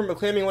stop me from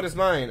reclaiming what is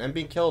mine. I'm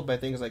being killed by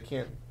things I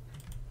can't...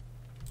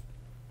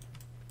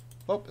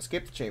 Oh,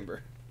 escaped the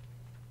chamber.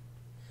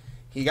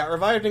 He got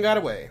revived and got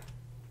away.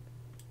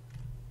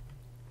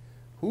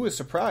 Who is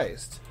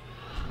surprised?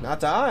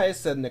 Not I,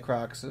 said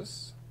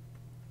Necroxis.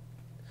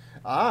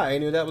 I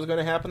knew that was going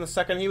to happen the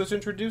second he was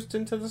introduced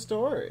into the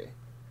story.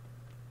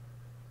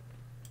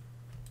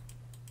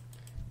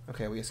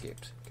 Okay, we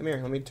escaped. Come here,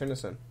 let me turn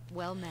this in.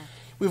 Well met.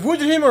 We've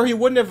wounded him or he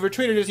wouldn't have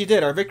retreated as he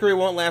did. Our victory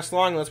won't last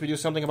long unless we do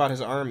something about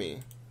his army.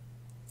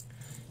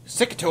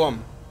 Stick it to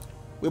him.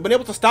 We've been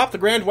able to stop the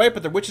Grand Wipe,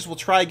 but the witches will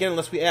try again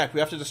unless we act.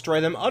 We have to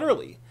destroy them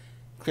utterly.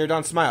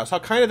 Cleardawn smiles. How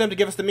kind of them to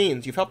give us the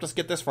means. You've helped us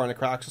get this far,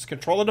 Necroxis.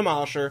 Control the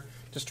Demolisher.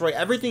 Destroy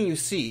everything you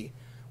see.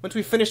 Once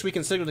we finish, we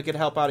can signal to get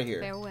help out of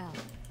here. Farewell.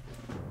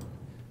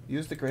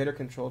 Use the Greater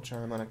Control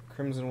Charm on a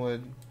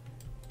Crimsonwood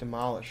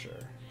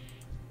Demolisher.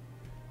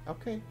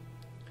 Okay.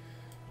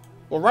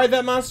 We'll ride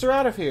that monster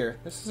out of here.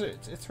 This is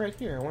it. It's right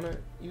here. I want to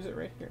use it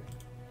right here.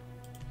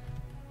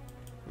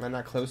 Am I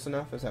not close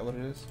enough? Is that what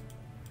it is?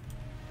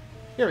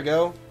 Here we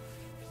go.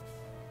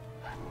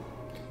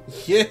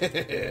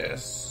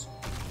 Yes!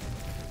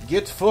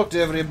 Get fucked,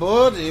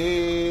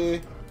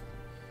 everybody!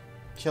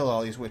 Kill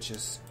all these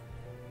witches.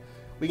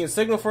 We can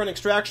signal for an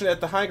extraction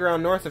at the high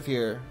ground north of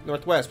here,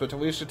 northwest, but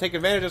we should take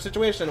advantage of the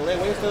situation and lay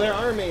waste to their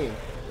army.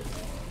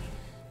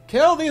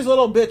 Kill these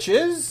little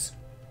bitches!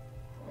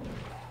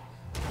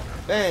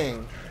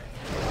 Bang.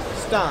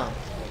 Stomp.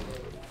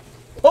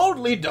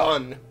 Totally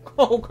done!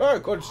 Okay,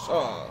 good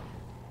sir.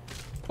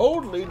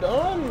 Totally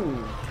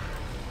done!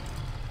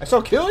 I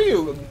shall kill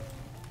you!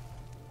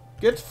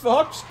 Get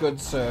fucked, good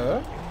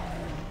sir.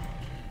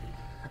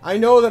 I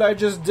know that I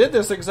just did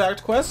this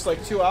exact quest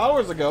like 2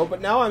 hours ago,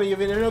 but now I'm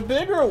even in a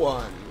bigger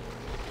one.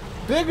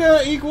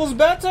 Bigger equals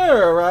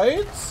better,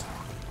 right?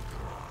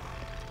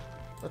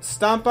 Let's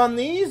stomp on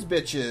these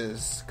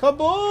bitches.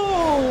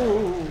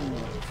 Kaboom!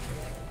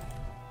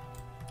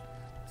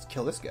 Let's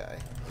kill this guy.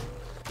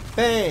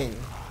 Bang!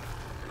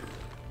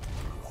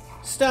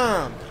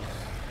 Stomp!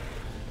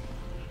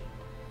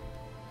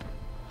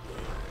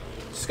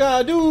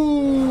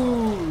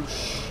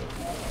 Skadoosh!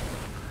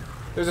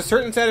 There's a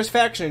certain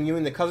satisfaction in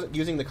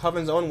using the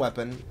Coven's own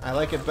weapon. I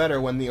like it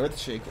better when the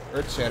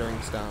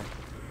earth-shattering stomp.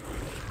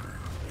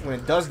 When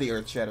it does the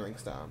earth-shattering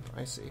stomp.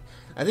 I see.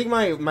 I think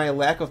my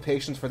lack of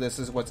patience for this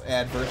is what's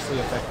adversely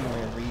affecting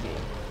my reading.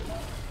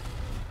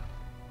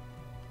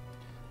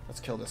 Let's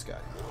kill this guy.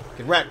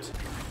 Get wrecked!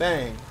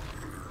 Bang!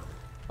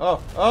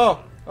 Oh,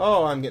 oh,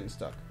 oh, I'm getting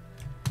stuck.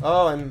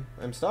 Oh, I'm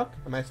stuck?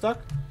 Am I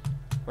stuck?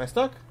 Am I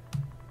stuck?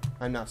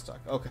 I'm not stuck.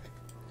 Okay.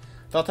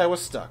 Thought I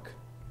was stuck.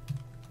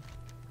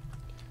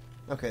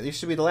 Okay, these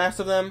should be the last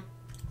of them.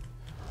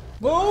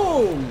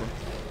 Boom!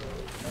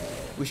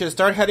 We should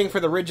start heading for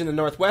the ridge in the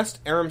northwest.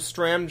 Aram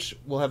Stramj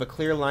will have a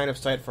clear line of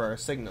sight for our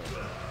signal.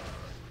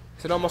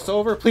 Is it almost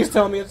over? Please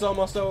tell me it's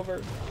almost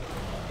over.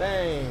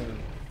 Bang.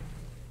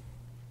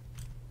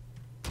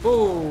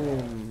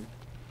 Boom.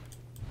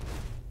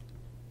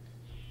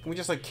 Can we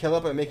just like kill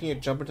it by making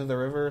it jump into the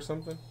river or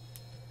something?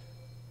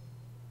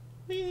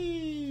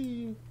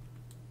 Whee!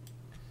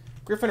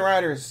 Griffin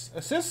Riders,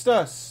 assist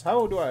us!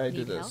 How do I do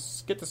Need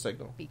this? help? Get the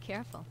signal. Be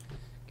careful.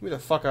 Get me the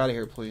fuck out of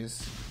here,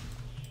 please.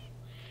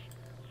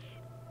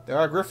 There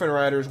are Griffin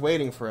Riders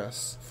waiting for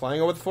us. Flying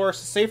over the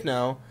forest is safe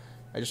now.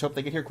 I just hope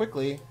they get here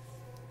quickly.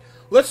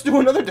 Let's do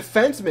another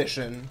defense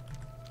mission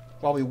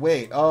while we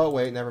wait. Oh,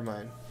 wait, never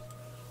mind.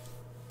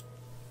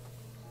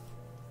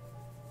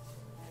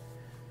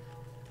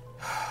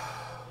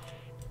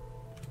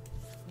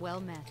 Well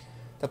met.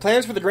 The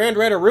plans for the Grand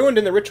Red are ruined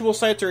and the ritual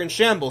sites are in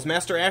shambles.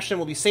 Master Ashton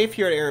will be safe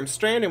here at Aram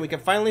Strand, and we can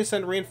finally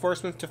send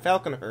reinforcements to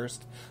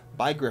Falconhurst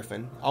by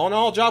Griffin. All in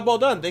all, job well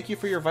done. Thank you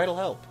for your vital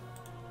help.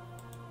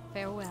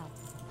 Farewell.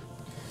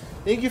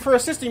 Thank you for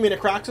assisting me,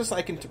 Necroxis.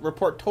 I can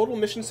report total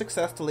mission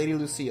success to Lady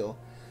Lucille.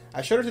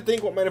 I shudder to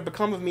think what might have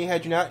become of me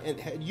had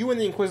you and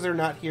the Inquisitor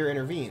not here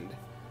intervened.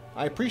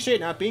 I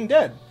appreciate not being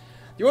dead.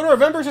 The Order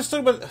of Embers has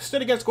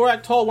stood against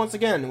Gorak Tol once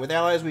again. With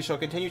allies, we shall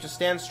continue to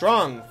stand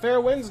strong.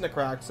 Fair winds,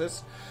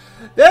 Necroxis.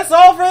 That's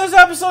all for this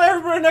episode,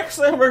 everybody. Next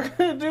time we're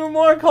going to do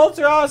more Kul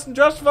Tiras and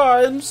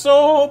Drustvar. I'm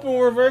so hoping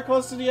we're very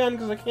close to the end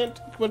because I can't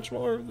take much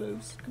more of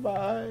this.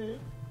 Goodbye.